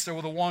police. There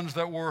were the ones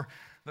that were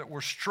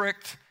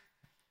strict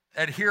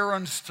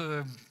adherents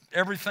to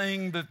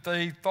everything that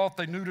they thought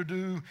they knew to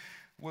do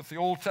with the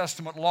Old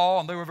Testament law,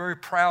 and they were very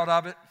proud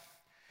of it.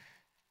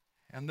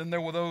 And then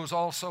there were those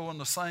also in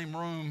the same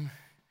room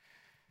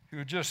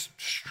who just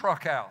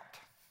struck out,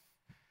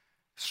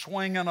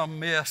 swinging a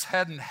miss,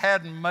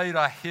 hadn't made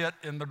a hit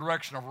in the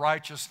direction of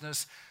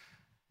righteousness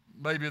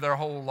maybe their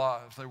whole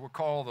lives. They were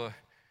called the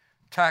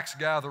tax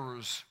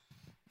gatherers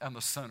and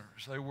the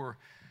sinners. They were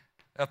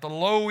at the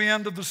low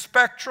end of the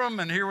spectrum,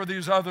 and here were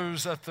these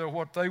others at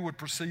what they would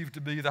perceive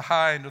to be the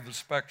high end of the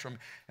spectrum.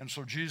 And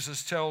so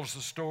Jesus tells the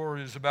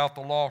stories about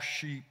the lost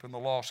sheep and the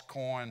lost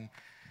coin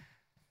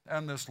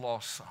and this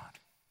lost son.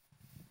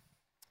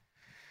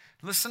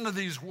 Listen to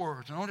these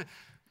words.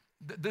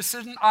 This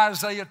isn't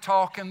Isaiah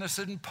talking. This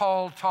isn't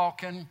Paul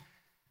talking.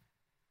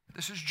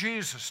 This is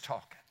Jesus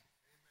talking.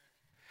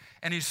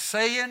 And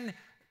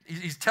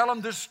He's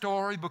telling this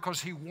story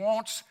because He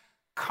wants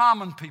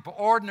common people,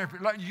 ordinary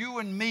people, like you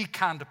and me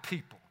kind of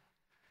people,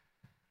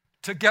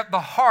 to get the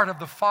heart of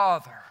the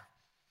Father,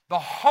 the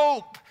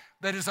hope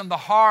that is in the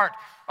heart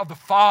of the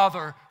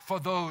Father for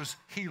those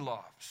He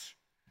loves.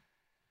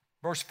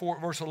 Verse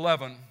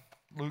 11,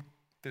 Luke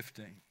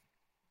 15.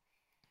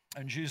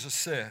 And Jesus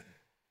said,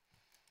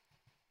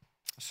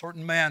 a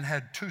certain man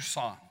had 2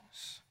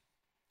 sons,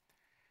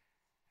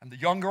 and the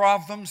younger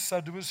of them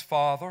said to his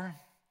father,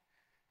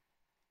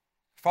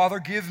 Father,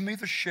 give me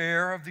the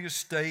share of the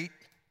estate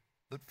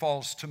that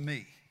falls to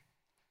me.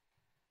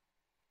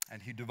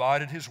 And he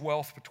divided his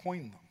wealth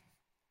between them.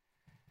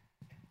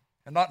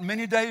 And not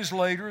many days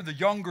later, the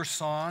younger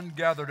son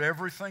gathered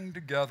everything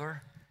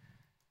together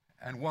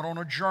and went on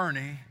a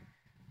journey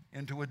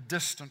into a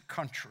distant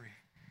country.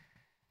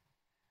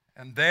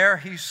 And there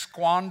he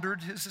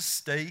squandered his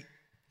estate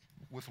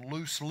with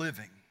loose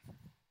living.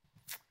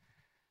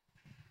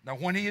 Now,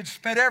 when he had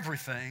spent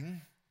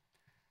everything,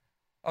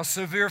 a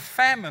severe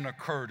famine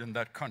occurred in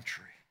that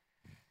country,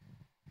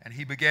 and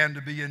he began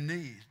to be in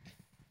need.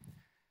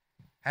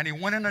 And he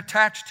went and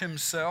attached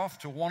himself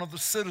to one of the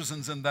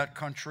citizens in that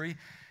country,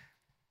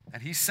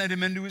 and he sent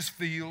him into his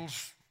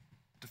fields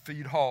to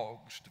feed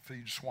hogs, to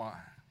feed swine.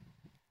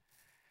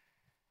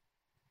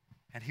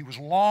 And he was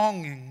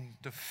longing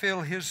to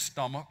fill his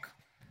stomach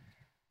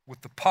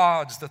with the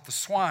pods that the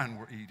swine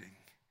were eating.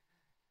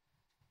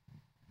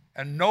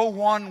 And no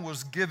one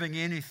was giving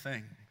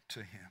anything to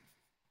him.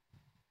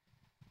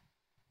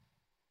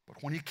 But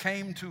when he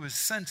came to his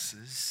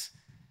senses,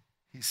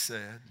 he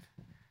said,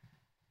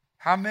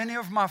 how many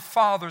of my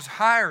father's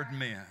hired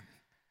men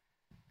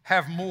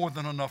have more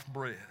than enough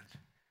bread?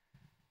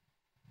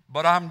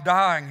 But I'm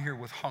dying here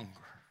with hunger.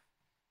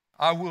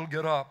 I will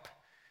get up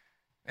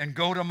and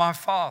go to my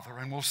father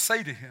and will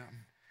say to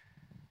him,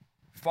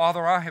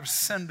 Father, I have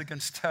sinned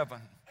against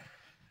heaven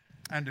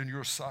and in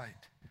your sight.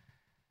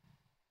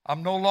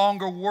 I'm no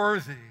longer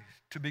worthy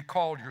to be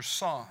called your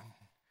son.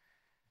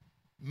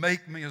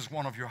 Make me as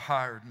one of your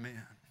hired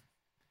men.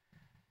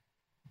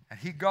 And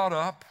he got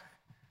up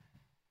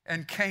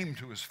and came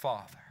to his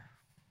father.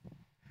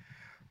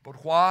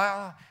 But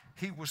while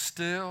he was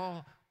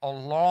still a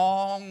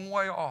long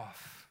way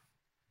off,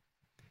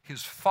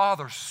 his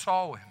father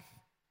saw him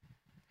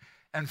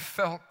and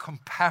felt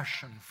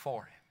compassion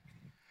for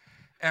him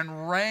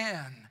and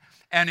ran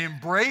and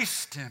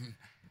embraced him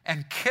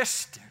and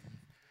kissed him.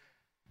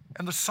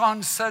 And the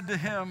son said to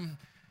him,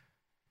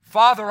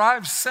 Father,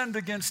 I've sinned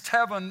against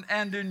heaven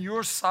and in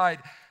your sight.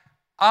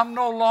 I'm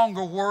no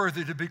longer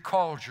worthy to be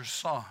called your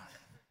son.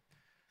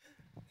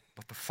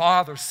 But the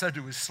father said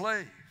to his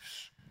slaves,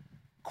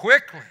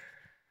 quickly,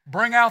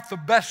 bring out the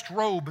best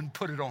robe and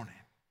put it on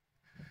him,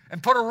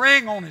 and put a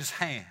ring on his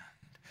hand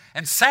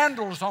and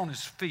sandals on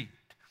his feet,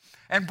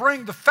 and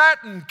bring the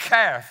fattened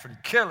calf and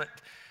kill it,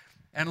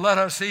 and let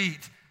us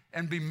eat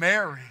and be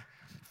merry.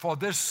 For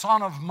this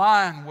son of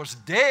mine was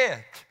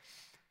dead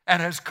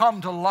and has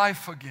come to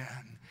life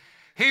again.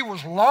 He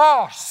was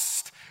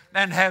lost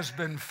and has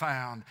been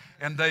found.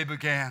 And they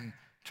began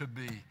to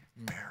be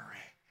merry.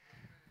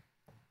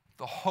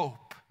 The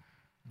hope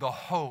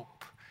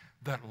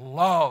that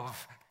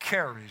love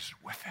carries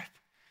with it.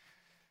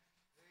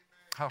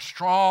 How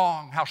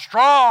strong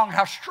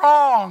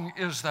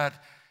is that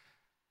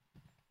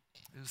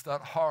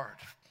heart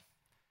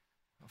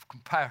of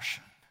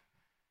compassion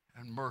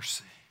and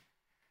mercy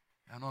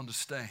and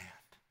understand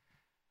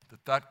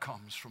that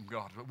comes from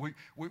God. But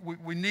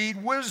we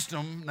need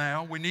wisdom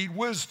now. We need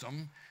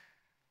wisdom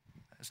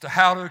as to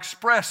how to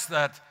express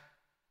that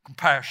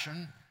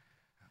compassion.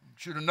 I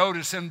want you to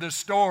notice in this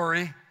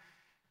story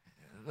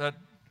that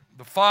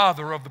the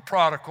father of the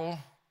prodigal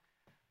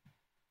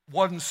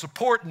wasn't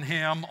supporting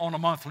him on a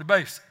monthly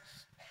basis.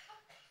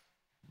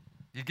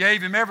 He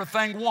gave him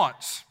everything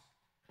once.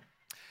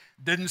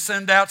 Didn't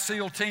send out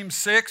SEAL Team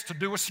 6 to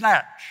do a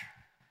snatch.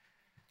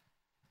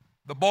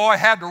 The boy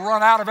had to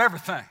run out of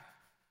everything.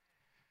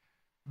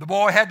 The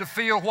boy had to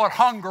feel what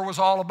hunger was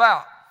all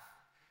about.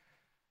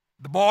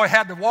 The boy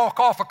had to walk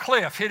off a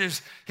cliff, hit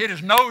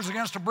his nose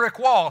against a brick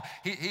wall.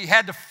 He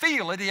had to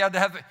feel it. He had to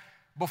have it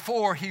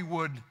before he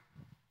would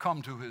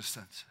come to his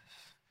senses.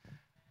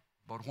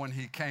 But when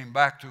he came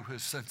back to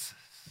his senses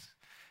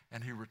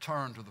and he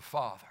returned to the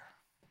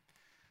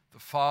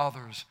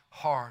Father's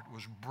heart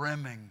was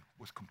brimming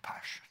with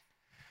compassion,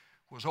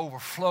 was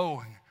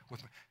overflowing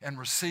with, and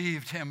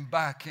received him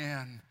back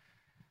in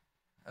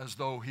as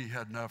though he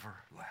had never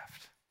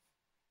left.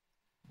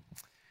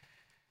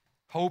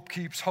 Hope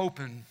keeps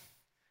hoping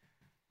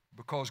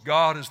because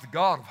God is the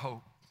God of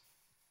hope,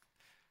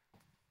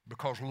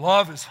 because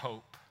love is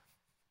hope.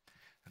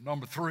 And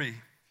number 3,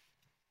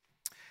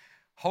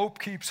 hope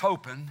keeps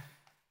hoping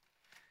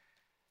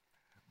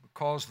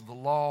because of the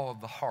law of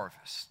the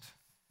harvest.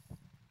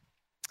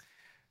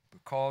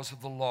 Because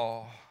of the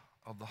law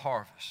of the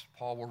harvest.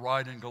 Paul will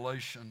write in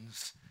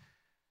Galatians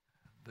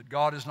that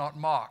God is not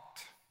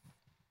mocked.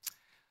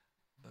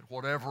 That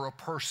whatever a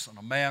person,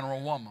 a man or a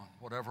woman,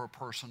 whatever a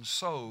person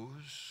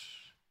sows,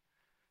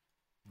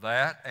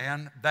 that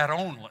and that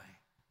only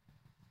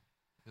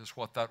is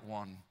what that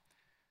one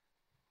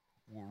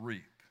will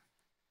reap.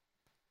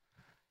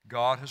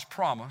 God has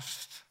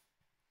promised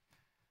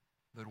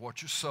that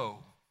what you sow,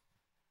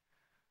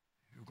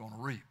 you're going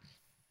to reap.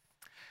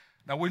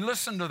 Now we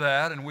listen to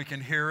that and we can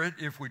hear it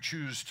if we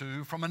choose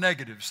to from a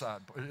negative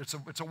side.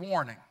 It's a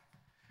warning.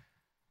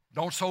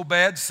 Don't sow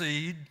bad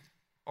seed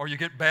or you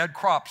get bad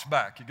crops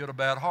back. You get a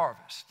bad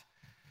harvest.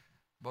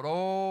 But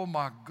oh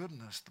my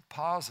goodness, the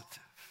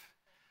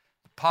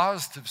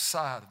positive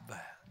side of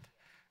that.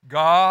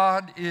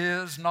 God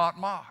is not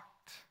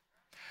mocked.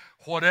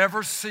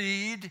 Whatever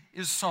seed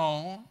is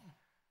sown,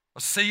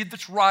 a seed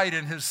that's right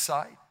in His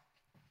sight,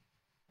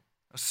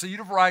 a seed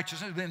of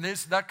righteousness,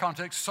 in that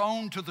context,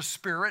 sown to the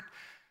Spirit,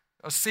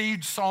 a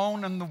seed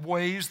sown in the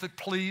ways that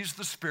please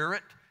the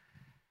Spirit,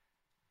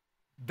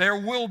 there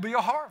will be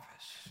a harvest.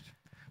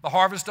 The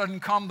harvest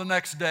doesn't come the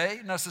next day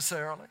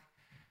necessarily,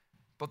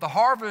 but the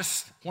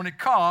harvest, when it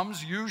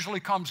comes, usually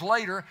comes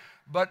later,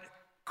 but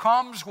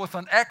comes with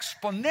an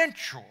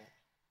exponential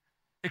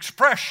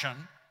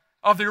expression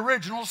of the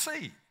original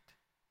seed.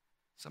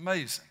 It's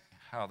amazing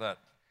how that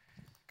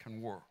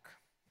can work.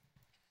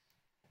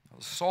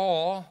 The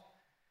soil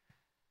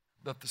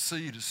that the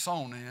seed is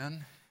sown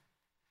in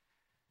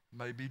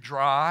may be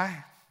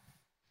dry,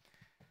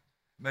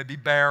 may be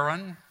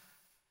barren,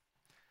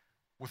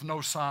 with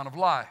no sign of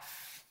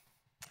life.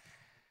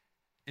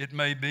 It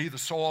may be, the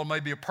soil may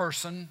be a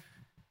person,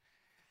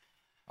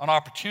 an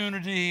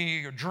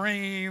opportunity, a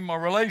dream, a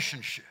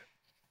relationship.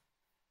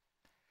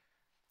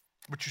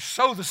 But you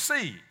sow the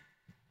seed.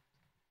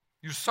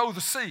 You sow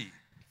the seed.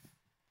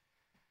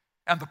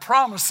 And the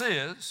promise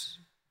is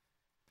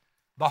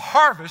the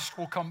harvest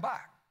will come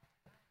back.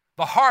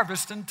 The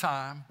harvest in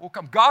time will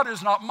come. God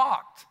is not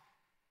mocked.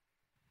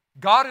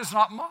 God is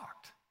not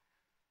mocked.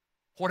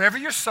 Whatever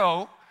you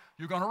sow,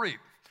 you're going to reap.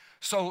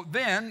 So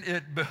then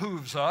it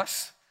behooves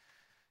us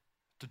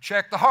to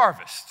check the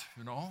harvest,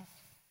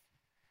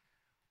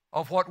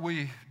 of what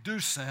we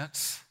do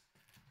sense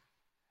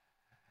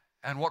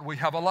and what we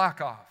have a lack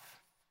of.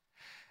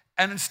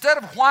 And instead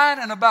of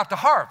whining about the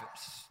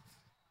harvest,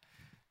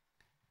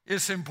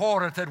 it's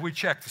important that we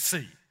check the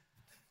seed.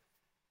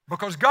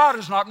 Because God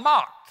is not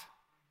mocked.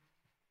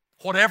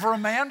 Whatever a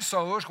man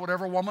sows,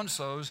 whatever a woman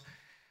sows,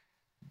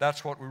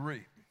 that's what we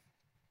reap.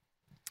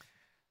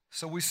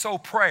 So we sow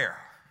prayer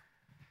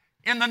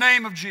in the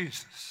name of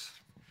Jesus.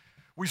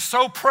 We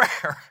sow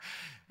prayer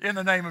in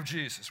the name of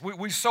Jesus.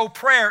 We sow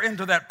prayer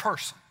into that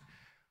person.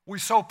 We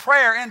sow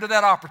prayer into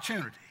that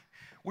opportunity.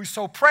 We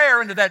sow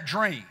prayer into that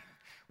dream.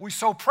 We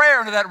sow prayer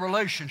into that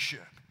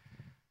relationship.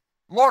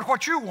 Lord,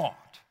 what you want.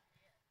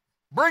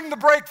 Bring the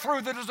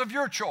breakthrough that is of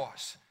your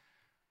choice.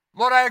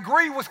 Lord, I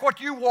agree with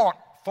what you want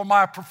for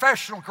my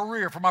professional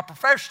career, for my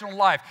professional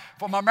life,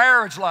 for my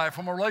marriage life,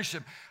 for my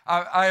relationship.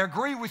 I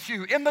agree with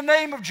you in the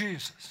name of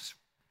Jesus.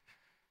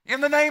 In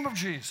the name of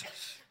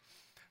Jesus.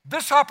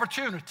 This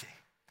opportunity,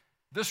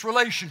 this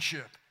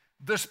relationship,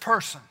 this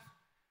person,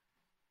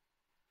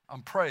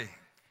 I'm praying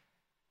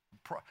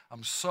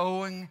I'm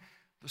sowing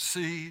the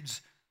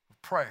seeds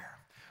of prayer.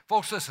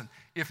 Folks, listen,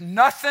 if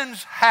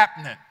nothing's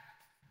happening,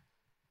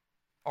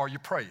 are you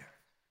praying?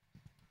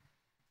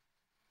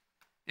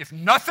 If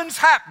nothing's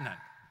happening,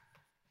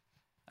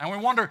 and we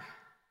wonder,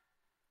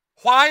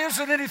 why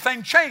isn't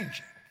anything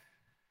changing?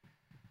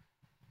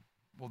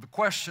 Well, the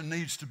question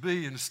needs to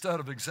be, instead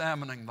of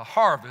examining the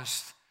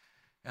harvest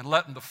and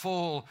letting the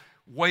full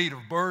weight of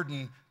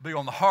burden be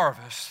on the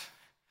harvest,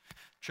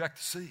 check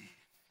the seed.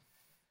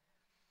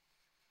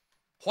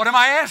 What am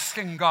I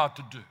asking God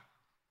to do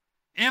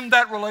in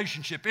that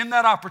relationship, in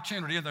that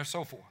opportunity, and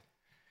so forth?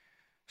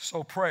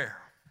 So prayer.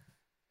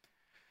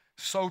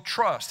 So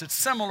trust. It's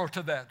similar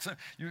to that.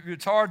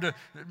 It's hard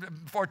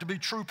for it to be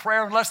true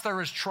prayer unless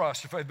there is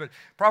trust. But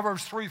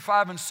Proverbs 3,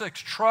 5, and 6,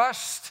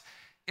 trust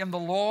in the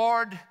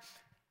Lord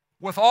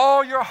with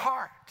all your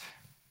heart.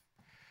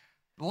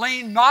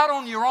 Lean not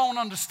on your own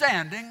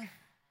understanding,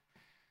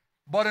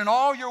 but in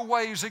all your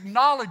ways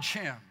acknowledge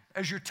Him.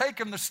 As you're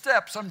taking the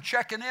steps, I'm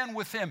checking in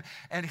with Him,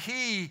 and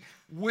He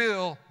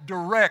will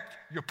direct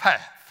your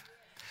path.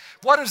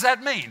 What does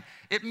that mean?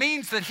 It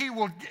means that He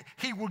will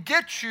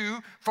get you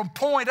from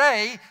point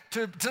A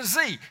to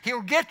Z.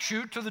 He'll get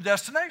you to the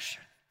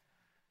destination.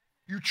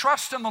 You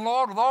trust in the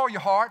Lord with all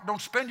your heart.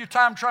 Don't spend your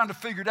time trying to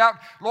figure it out.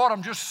 Lord,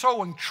 I'm just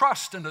sowing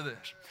trust into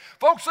this.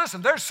 Folks,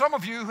 listen, there's some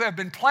of you who have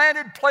been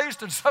planted,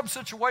 placed in some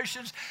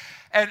situations,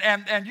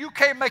 and you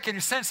can't make any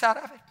sense out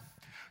of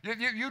it.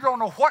 You don't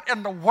know what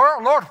in the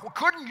world. Lord,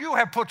 couldn't you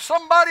have put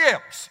somebody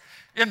else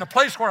in the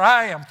place where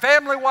I am,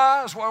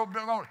 family-wise?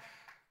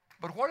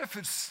 But what if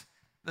it's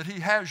that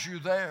He has you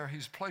there,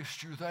 He's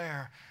placed you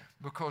there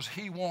because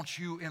He wants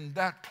you in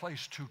that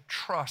place to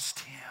trust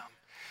Him.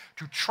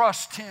 To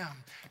trust Him,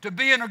 to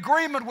be in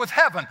agreement with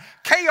heaven.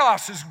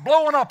 Chaos is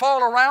blowing up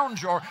all around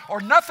you,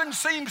 or nothing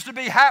seems to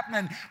be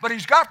happening, but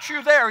He's got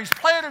you there. He's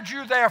planted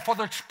you there for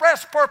the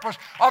express purpose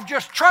of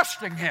just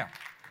trusting Him.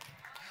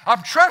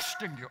 I'm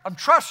trusting you. I'm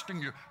trusting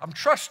you. I'm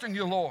trusting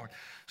you, Lord.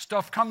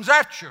 Stuff comes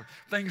at you.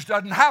 Things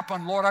doesn't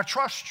happen. Lord, I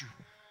trust you.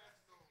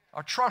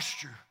 I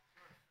trust you.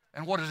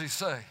 And what does He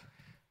say?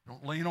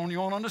 Don't lean on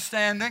your own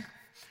understanding.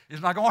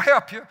 He's not going to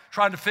help you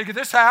trying to figure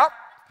this out.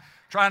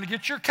 Trying to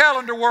get your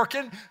calendar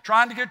working,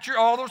 trying to get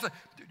all those things.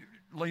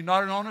 Lean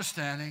not on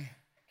understanding,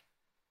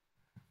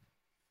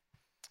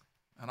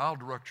 and I'll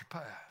direct your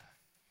path.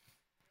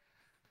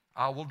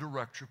 I will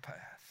direct your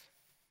path.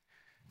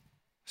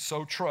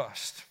 So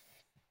trust,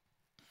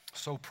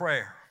 so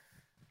prayer,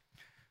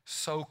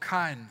 so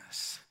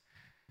kindness,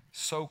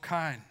 so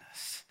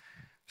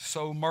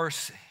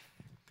mercy,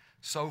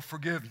 so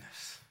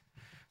forgiveness,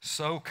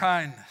 so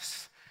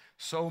kindness,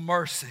 so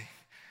mercy,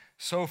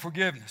 so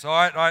forgiveness. All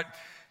right.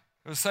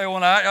 We'll say,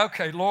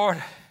 okay,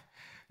 Lord,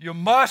 you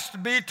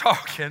must be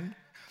talking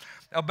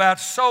about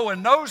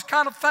sowing those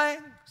kind of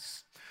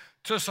things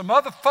to some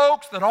other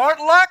folks that aren't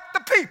like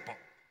the people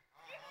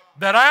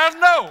that I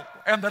know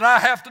and that I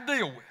have to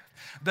deal with,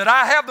 that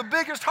I have the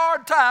biggest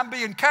hard time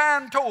being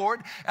kind toward,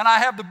 and I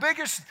have the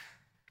biggest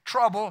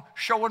trouble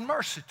showing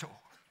mercy toward.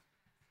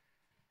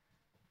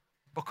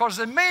 Because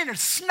they mean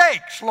it's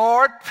snakes,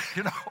 Lord,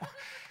 you know.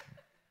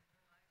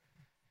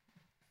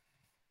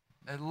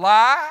 They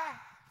lie.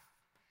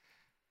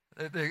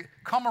 They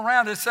come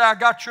around and say, I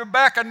got your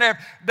back, and they're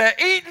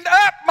eating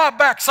up my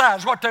backside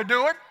is what they're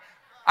doing.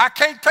 I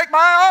can't take my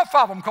eye off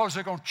of them because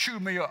they're going to chew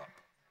me up.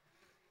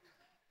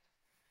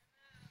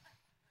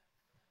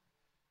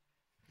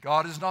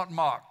 God is not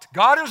mocked.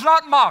 God is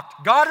not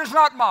mocked. God is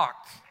not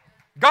mocked.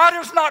 God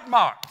is not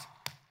mocked.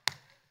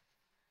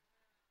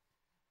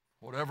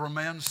 Whatever a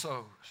man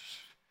sows,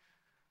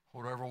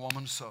 whatever a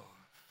woman sows,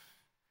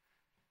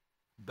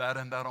 that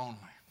and that only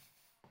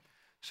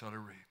shall he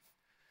reap.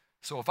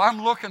 So if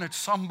I'm looking at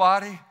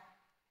somebody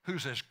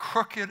who's as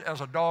crooked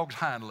as a dog's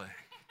hind leg,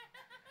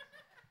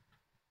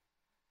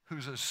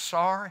 who's as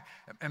sorry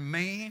and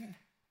mean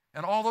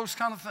and all those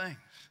kind of things,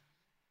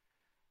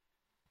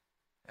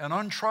 and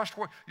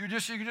untrustworthy, you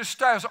can just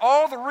state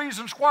all the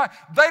reasons why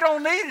they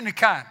don't need any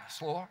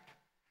kindness, Lord.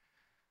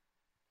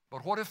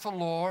 But what if the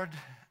Lord,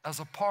 as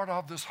a part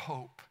of this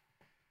hope,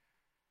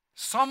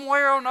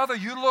 somewhere or another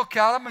you look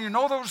at them and you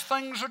know those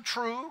things are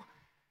true,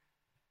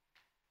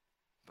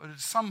 but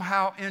it's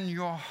somehow in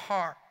your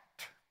heart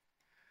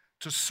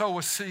to sow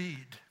a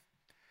seed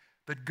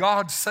that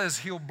God says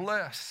He'll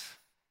bless.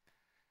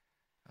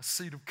 A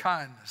seed of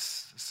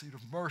kindness, a seed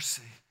of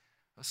mercy,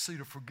 a seed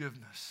of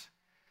forgiveness.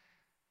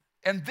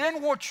 And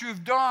then what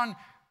you've done,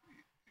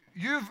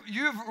 you've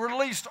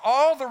released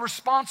all the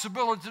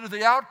responsibility to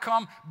the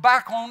outcome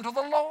back onto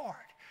the Lord.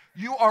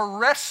 You are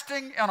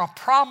resting in a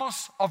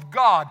promise of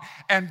God,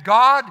 and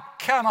God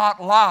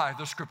cannot lie,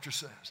 the Scripture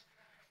says.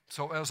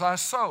 So as I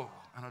sow,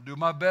 and I do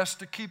my best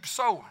to keep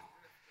sowing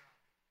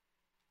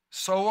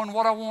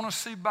what I want to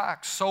see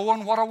back,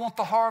 sowing what I want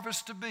the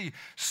harvest to be,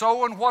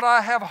 sowing what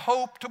I have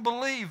hope to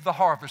believe the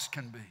harvest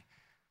can be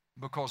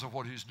because of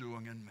what He's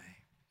doing in me,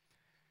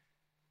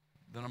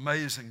 then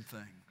amazing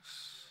things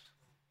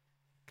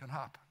can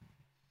happen.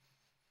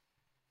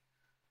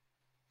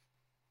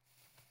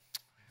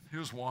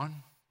 Here's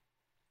one.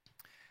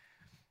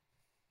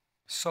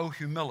 sow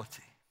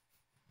humility.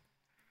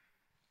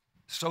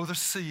 Sow the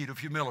seed of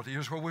humility.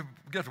 Here's where we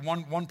get to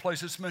one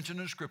place it's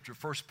mentioned in Scripture,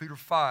 1 Peter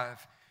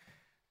 5,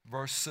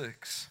 verse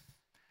 6.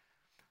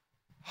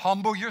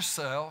 Humble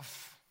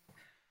yourself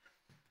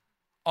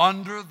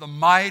under the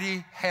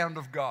mighty hand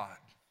of God,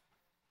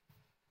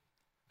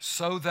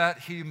 so that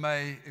He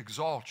may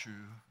exalt you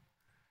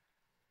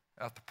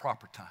at the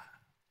proper time.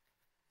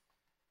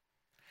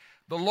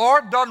 The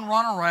Lord doesn't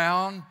run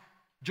around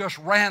just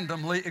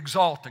randomly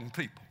exalting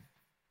people.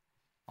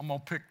 I'm going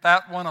to pick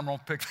that one, I'm going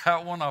to pick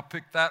that one, I'll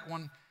pick that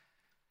one,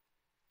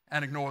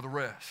 and ignore the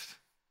rest.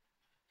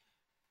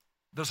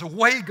 There's a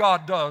way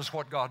God does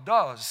what God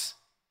does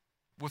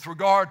with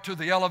regard to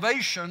the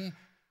elevation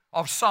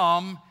of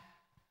some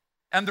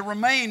and the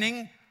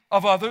remaining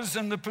of others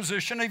in the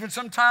position. Even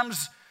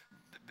sometimes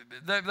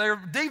they're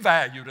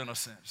devalued in a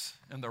sense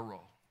in their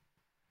role.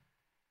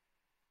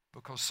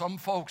 Because some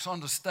folks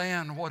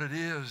understand what it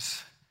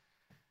is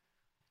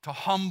to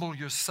humble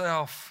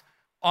yourself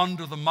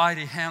under the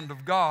mighty hand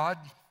of God.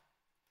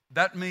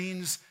 That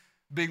means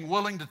being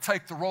willing to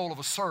take the role of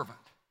a servant.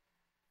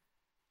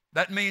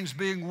 That means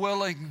being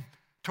willing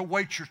to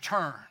wait your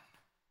turn.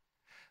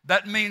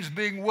 That means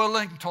being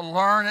willing to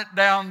learn it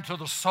down to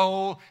the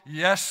soul.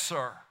 Yes,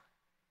 sir.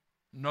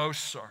 No,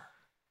 sir.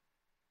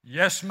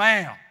 Yes,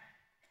 ma'am.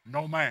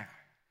 No, ma'am.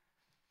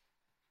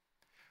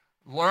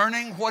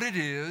 Learning what it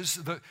is,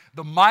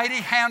 the mighty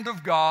hand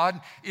of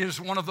God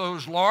is one of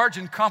those large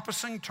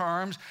encompassing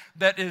terms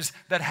that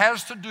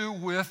has to do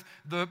with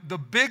the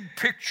big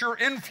picture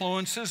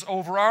influences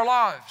over our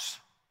lives.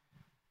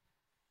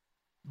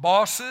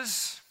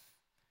 Bosses,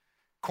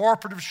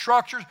 corporative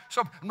structures.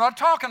 So I'm not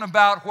talking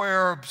about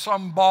where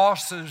some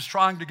boss is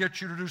trying to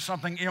get you to do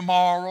something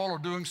immoral or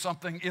doing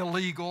something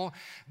illegal.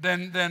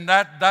 Then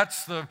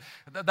that's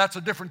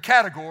a different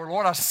category.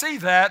 Lord, I see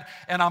that,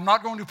 and I'm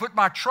not going to put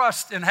my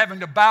trust in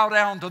having to bow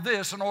down to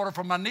this in order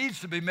for my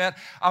needs to be met.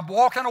 I'm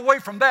walking away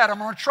from that. I'm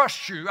going to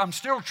trust you. I'm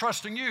still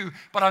trusting you,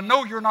 but I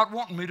know you're not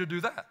wanting me to do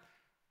that.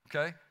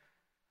 Okay?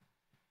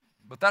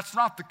 But that's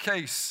not the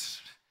case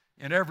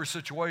in every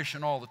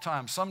situation all the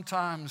time.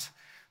 Sometimes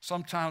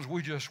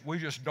we just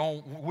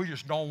don't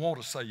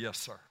want to say yes,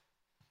 sir.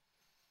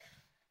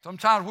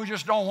 Sometimes we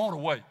just don't want to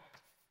wait.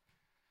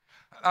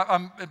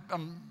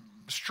 I'm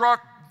struck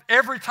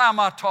every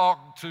time I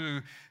talk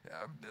to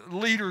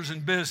leaders in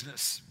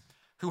business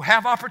who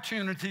have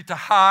opportunity to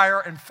hire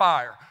and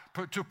fire,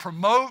 to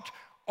promote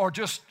or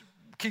just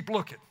keep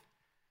looking.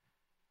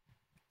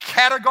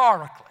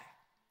 Categorically,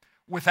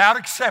 without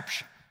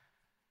exception,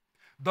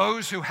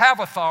 those who have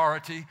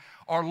authority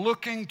are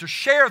looking to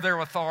share their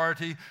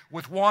authority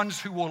with ones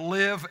who will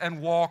live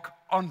and walk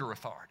under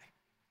authority.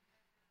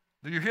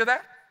 Do you hear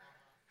that?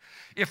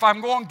 If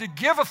I'm going to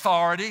give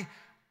authority,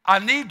 I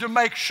need to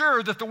make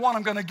sure that the one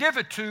I'm going to give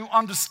it to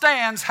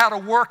understands how to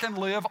work and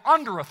live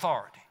under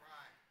authority.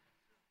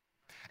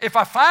 If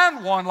I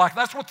find one like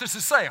that's what this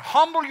is saying,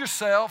 humble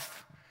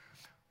yourself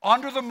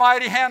under the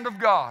mighty hand of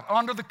God,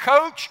 under the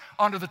coach,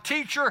 under the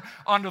teacher,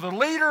 under the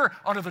leader,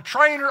 under the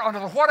trainer, under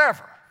the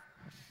whatever.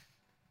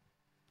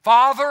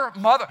 Father,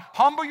 mother,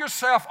 humble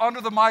yourself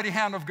under the mighty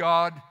hand of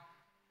God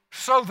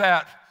so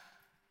that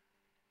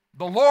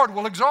the Lord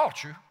will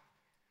exalt you.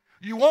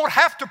 You won't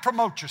have to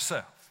promote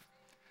yourself.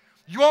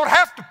 You won't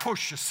have to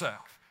push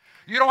yourself.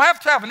 You don't have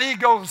to have an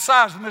ego the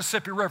size of the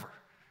Mississippi River.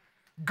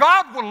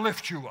 God will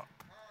lift you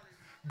up.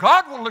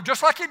 God will lift,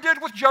 just like He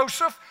did with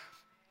Joseph.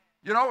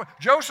 You know,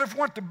 Joseph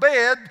went to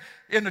bed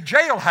in the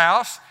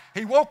jailhouse.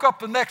 He woke up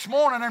the next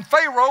morning and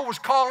Pharaoh was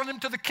calling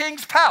him to the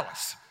king's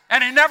palace.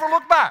 And he never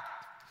looked back.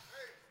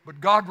 But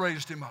God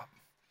raised him up.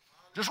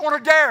 Just want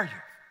to dare you.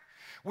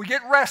 We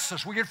get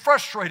restless. We get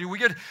frustrated. We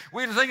get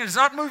thinking it's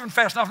not moving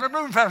fast enough. Not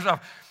moving fast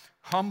enough.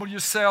 Humble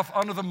yourself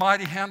under the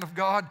mighty hand of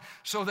God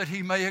so that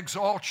He may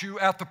exalt you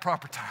at the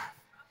proper time.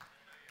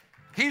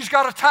 He's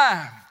got a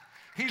time.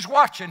 He's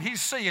watching.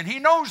 He's seeing. He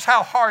knows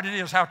how hard it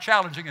is, how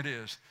challenging it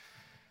is.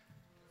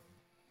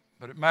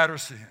 But it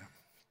matters to Him.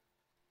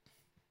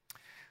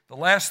 The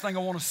last thing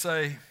I want to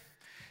say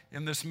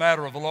in this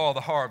matter of the law of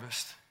the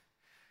harvest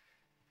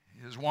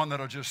is one that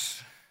I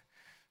just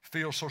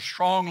feel so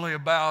strongly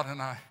about,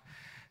 and I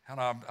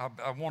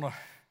want to,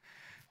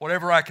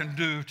 whatever I can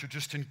do to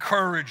just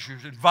encourage you,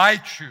 to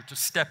invite you to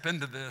step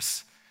into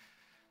this.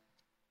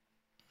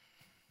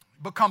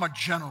 Become a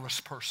generous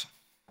person.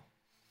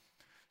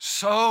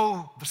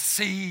 Sow the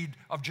seed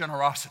of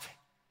generosity.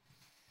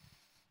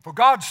 For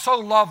God so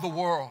loved the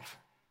world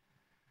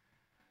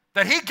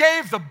that He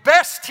gave the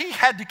best He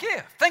had to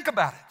give. Think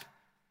about it.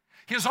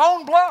 His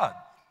own blood,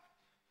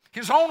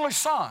 His only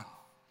Son,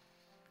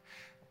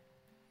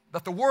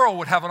 that the world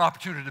would have an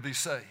opportunity to be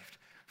saved.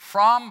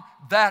 From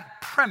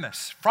that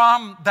premise,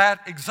 from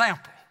that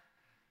example,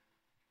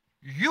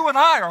 you and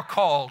I are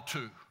called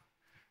to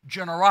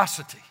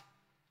generosity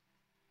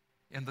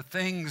in the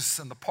things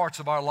and the parts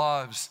of our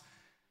lives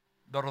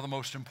that are the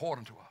most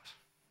important to us.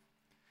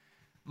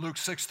 Luke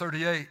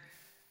 6:38,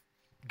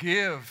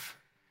 give,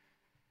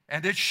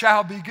 and it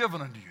shall be given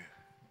unto you.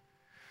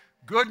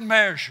 Good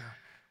measure,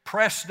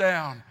 pressed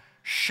down,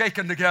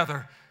 shaken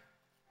together,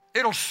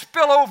 it'll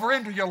spill over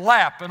into your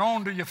lap and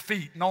onto your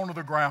feet and onto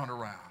the ground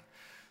around.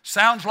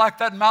 Sounds like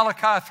that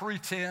Malachi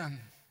 3:10.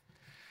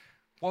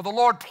 Well, the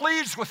Lord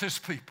pleads with His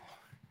people.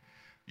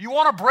 You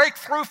want to break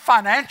through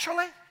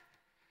financially?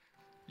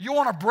 You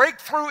want to break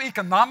through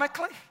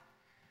economically?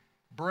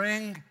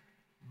 Bring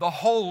the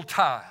whole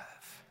tithe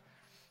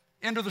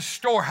into the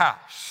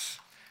storehouse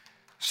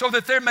so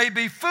that there may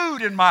be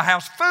food in my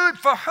house. Food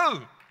for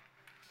who?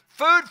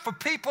 Food for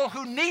people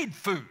who need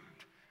food.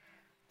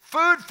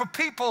 Food for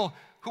people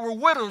who are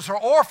widows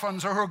or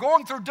orphans or who are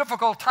going through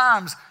difficult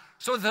times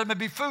so that there may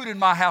be food in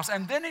my house.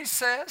 And then He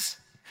says,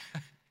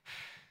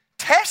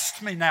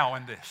 test me now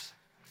in this.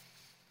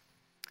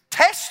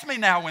 Test me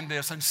now in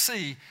this and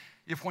see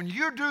if when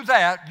you do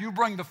that, you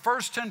bring the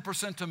first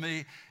 10% to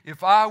me,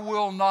 if I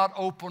will not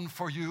open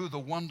for you the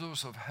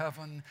windows of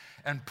heaven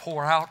and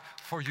pour out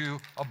for you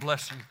a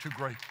blessing too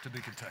great to be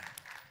contained.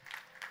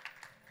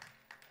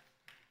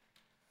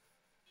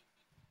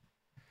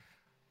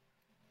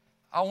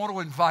 I want to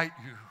invite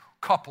you,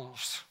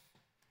 couples,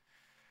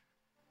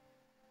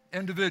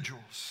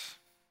 individuals,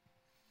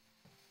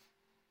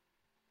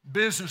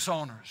 business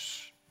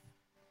owners,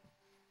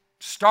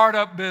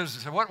 startup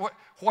business,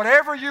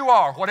 whatever you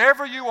are,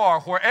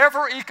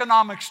 wherever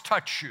economics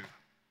touch you,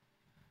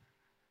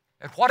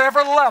 at whatever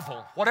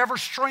level, whatever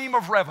stream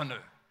of revenue,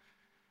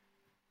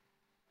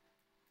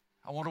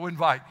 I want to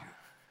invite you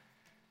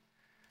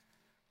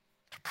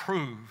to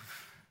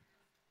prove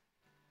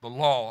the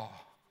law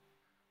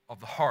of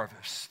the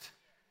harvest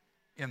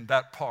in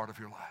that part of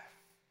your life.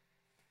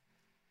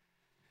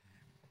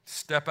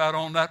 Step out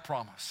on that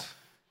promise.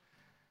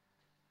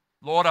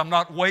 Lord, I'm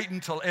not waiting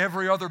till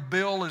every other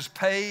bill is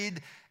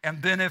paid,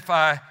 and then if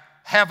I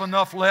have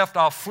enough left,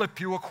 I'll flip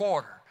you a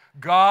quarter.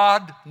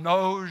 God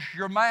knows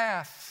your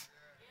math.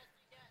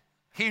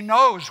 He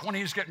knows when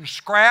He's getting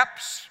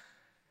scraps,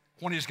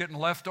 when He's getting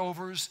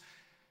leftovers.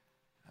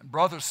 And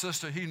brother,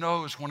 sister, He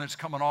knows when it's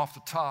coming off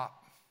the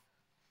top.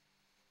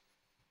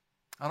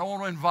 And I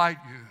want to invite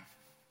you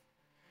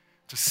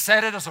to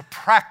set it as a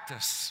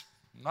practice.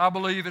 And I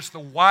believe it's the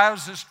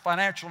wisest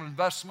financial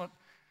investment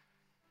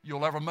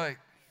you'll ever make.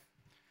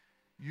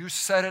 You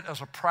set it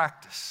as a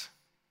practice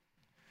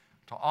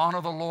to honor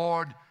the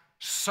Lord,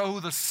 sow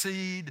the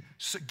seed,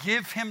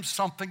 give Him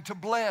something to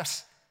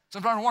bless.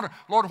 Sometimes I wonder,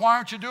 Lord, why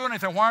aren't you doing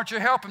anything? Why aren't you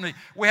helping me?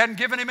 We hadn't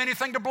given Him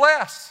anything to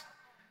bless.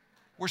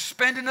 We're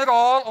spending it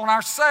all on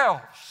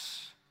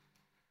ourselves.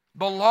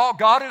 The law,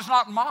 God is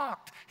not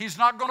mocked. He's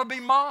not going to be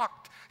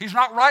mocked. He's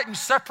not writing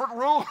separate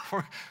rules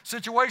for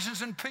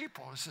situations and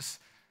people. It's just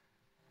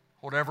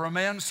whatever a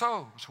man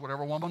sows,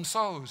 whatever a woman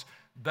sows,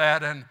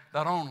 that and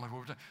that only.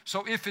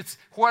 So if it's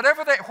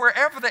wherever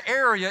the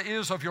area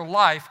is of your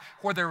life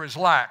where there is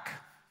lack,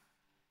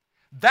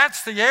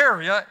 that's the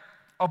area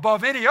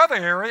above any other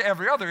area,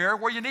 every other area,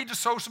 where you need to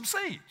sow some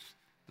seeds.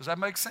 Does that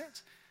make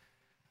sense?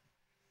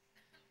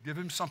 Give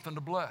Him something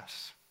to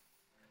bless.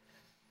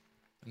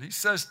 And He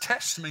says,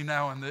 test me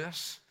now in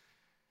this.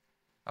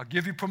 I'll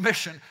give you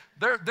permission.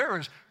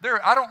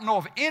 I don't know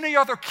of any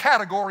other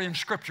category in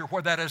Scripture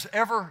where that is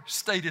ever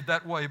stated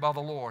that way by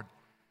the Lord.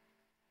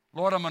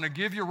 Lord, I'm going to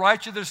give you,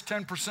 write you this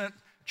 10%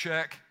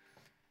 check,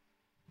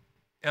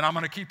 and I'm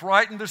going to keep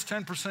writing this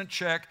 10%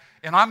 check,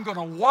 and I'm going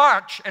to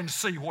watch and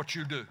see what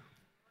you do.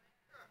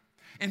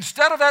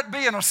 Instead of that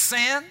being a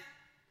sin,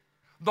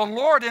 the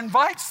Lord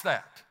invites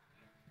that.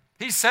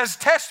 He says,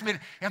 test me.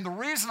 And the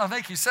reason I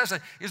think He says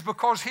that is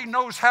because He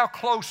knows how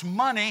close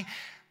money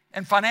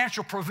and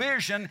financial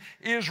provision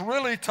is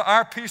really to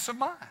our peace of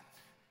mind.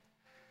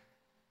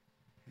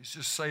 He's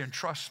just saying,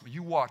 trust me.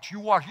 You watch,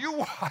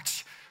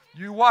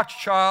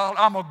 child.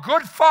 I'm a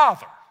good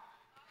father,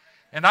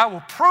 and I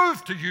will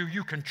prove to you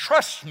you can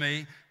trust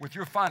me with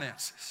your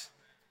finances.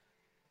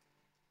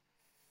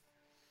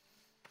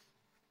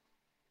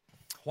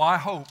 Why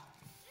hope?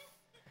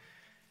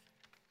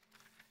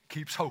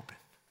 Keeps hoping.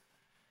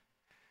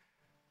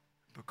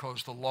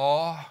 Because the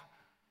law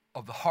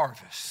of the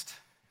harvest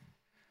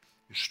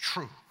is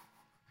true,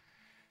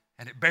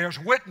 and it bears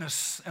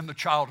witness in the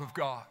child of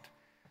God.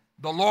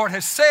 The Lord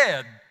has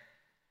said,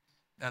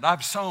 and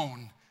I've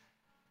sown,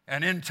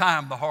 and in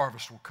time the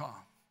harvest will come.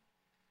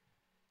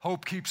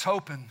 Hope keeps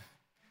hoping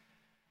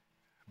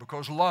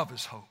because love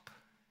is hope.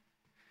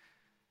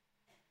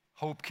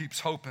 Hope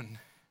keeps hoping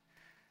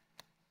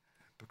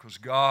because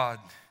God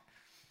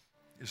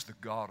is the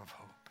God of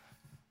hope.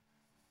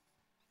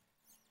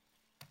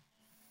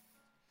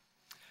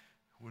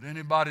 Would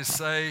anybody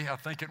say, I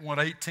think it went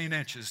 18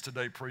 inches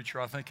today, preacher.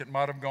 I think it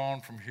might have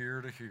gone from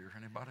here to here.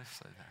 Anybody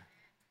say that?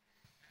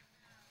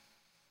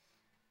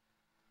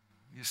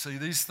 You see,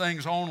 these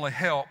things only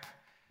help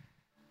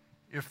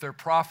if they're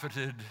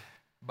profited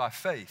by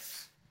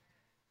faith.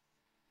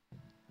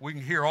 We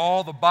can hear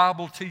all the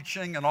Bible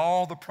teaching and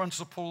all the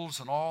principles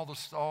and all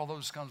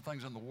those kinds of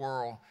things in the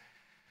world,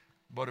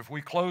 but if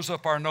we close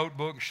up our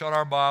notebook, shut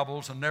our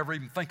Bibles, and never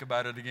even think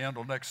about it again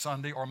until next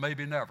Sunday, or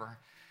maybe never,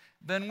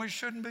 then we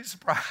shouldn't be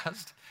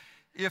surprised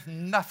if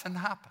nothing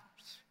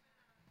happens.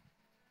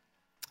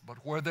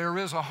 But where there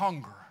is a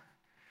hunger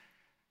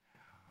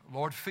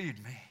Lord,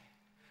 feed me.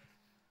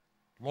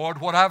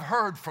 Lord, what I've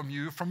heard from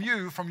you, from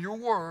your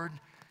word,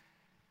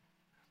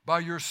 by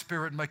your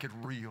Spirit, make it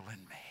real in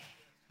me.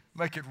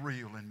 Make it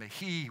real in me.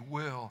 He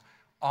will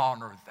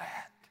honor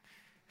that.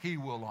 He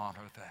will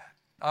honor that.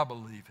 I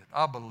believe it.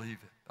 I believe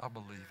it. I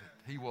believe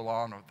it. He will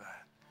honor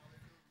that.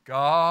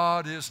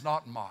 God is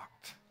not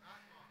mocked.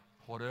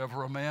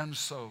 Whatever a man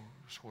sows,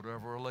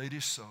 whatever a lady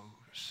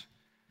sows,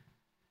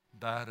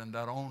 that and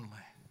that only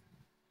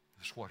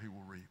is what he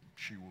will reap,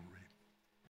 she will reap.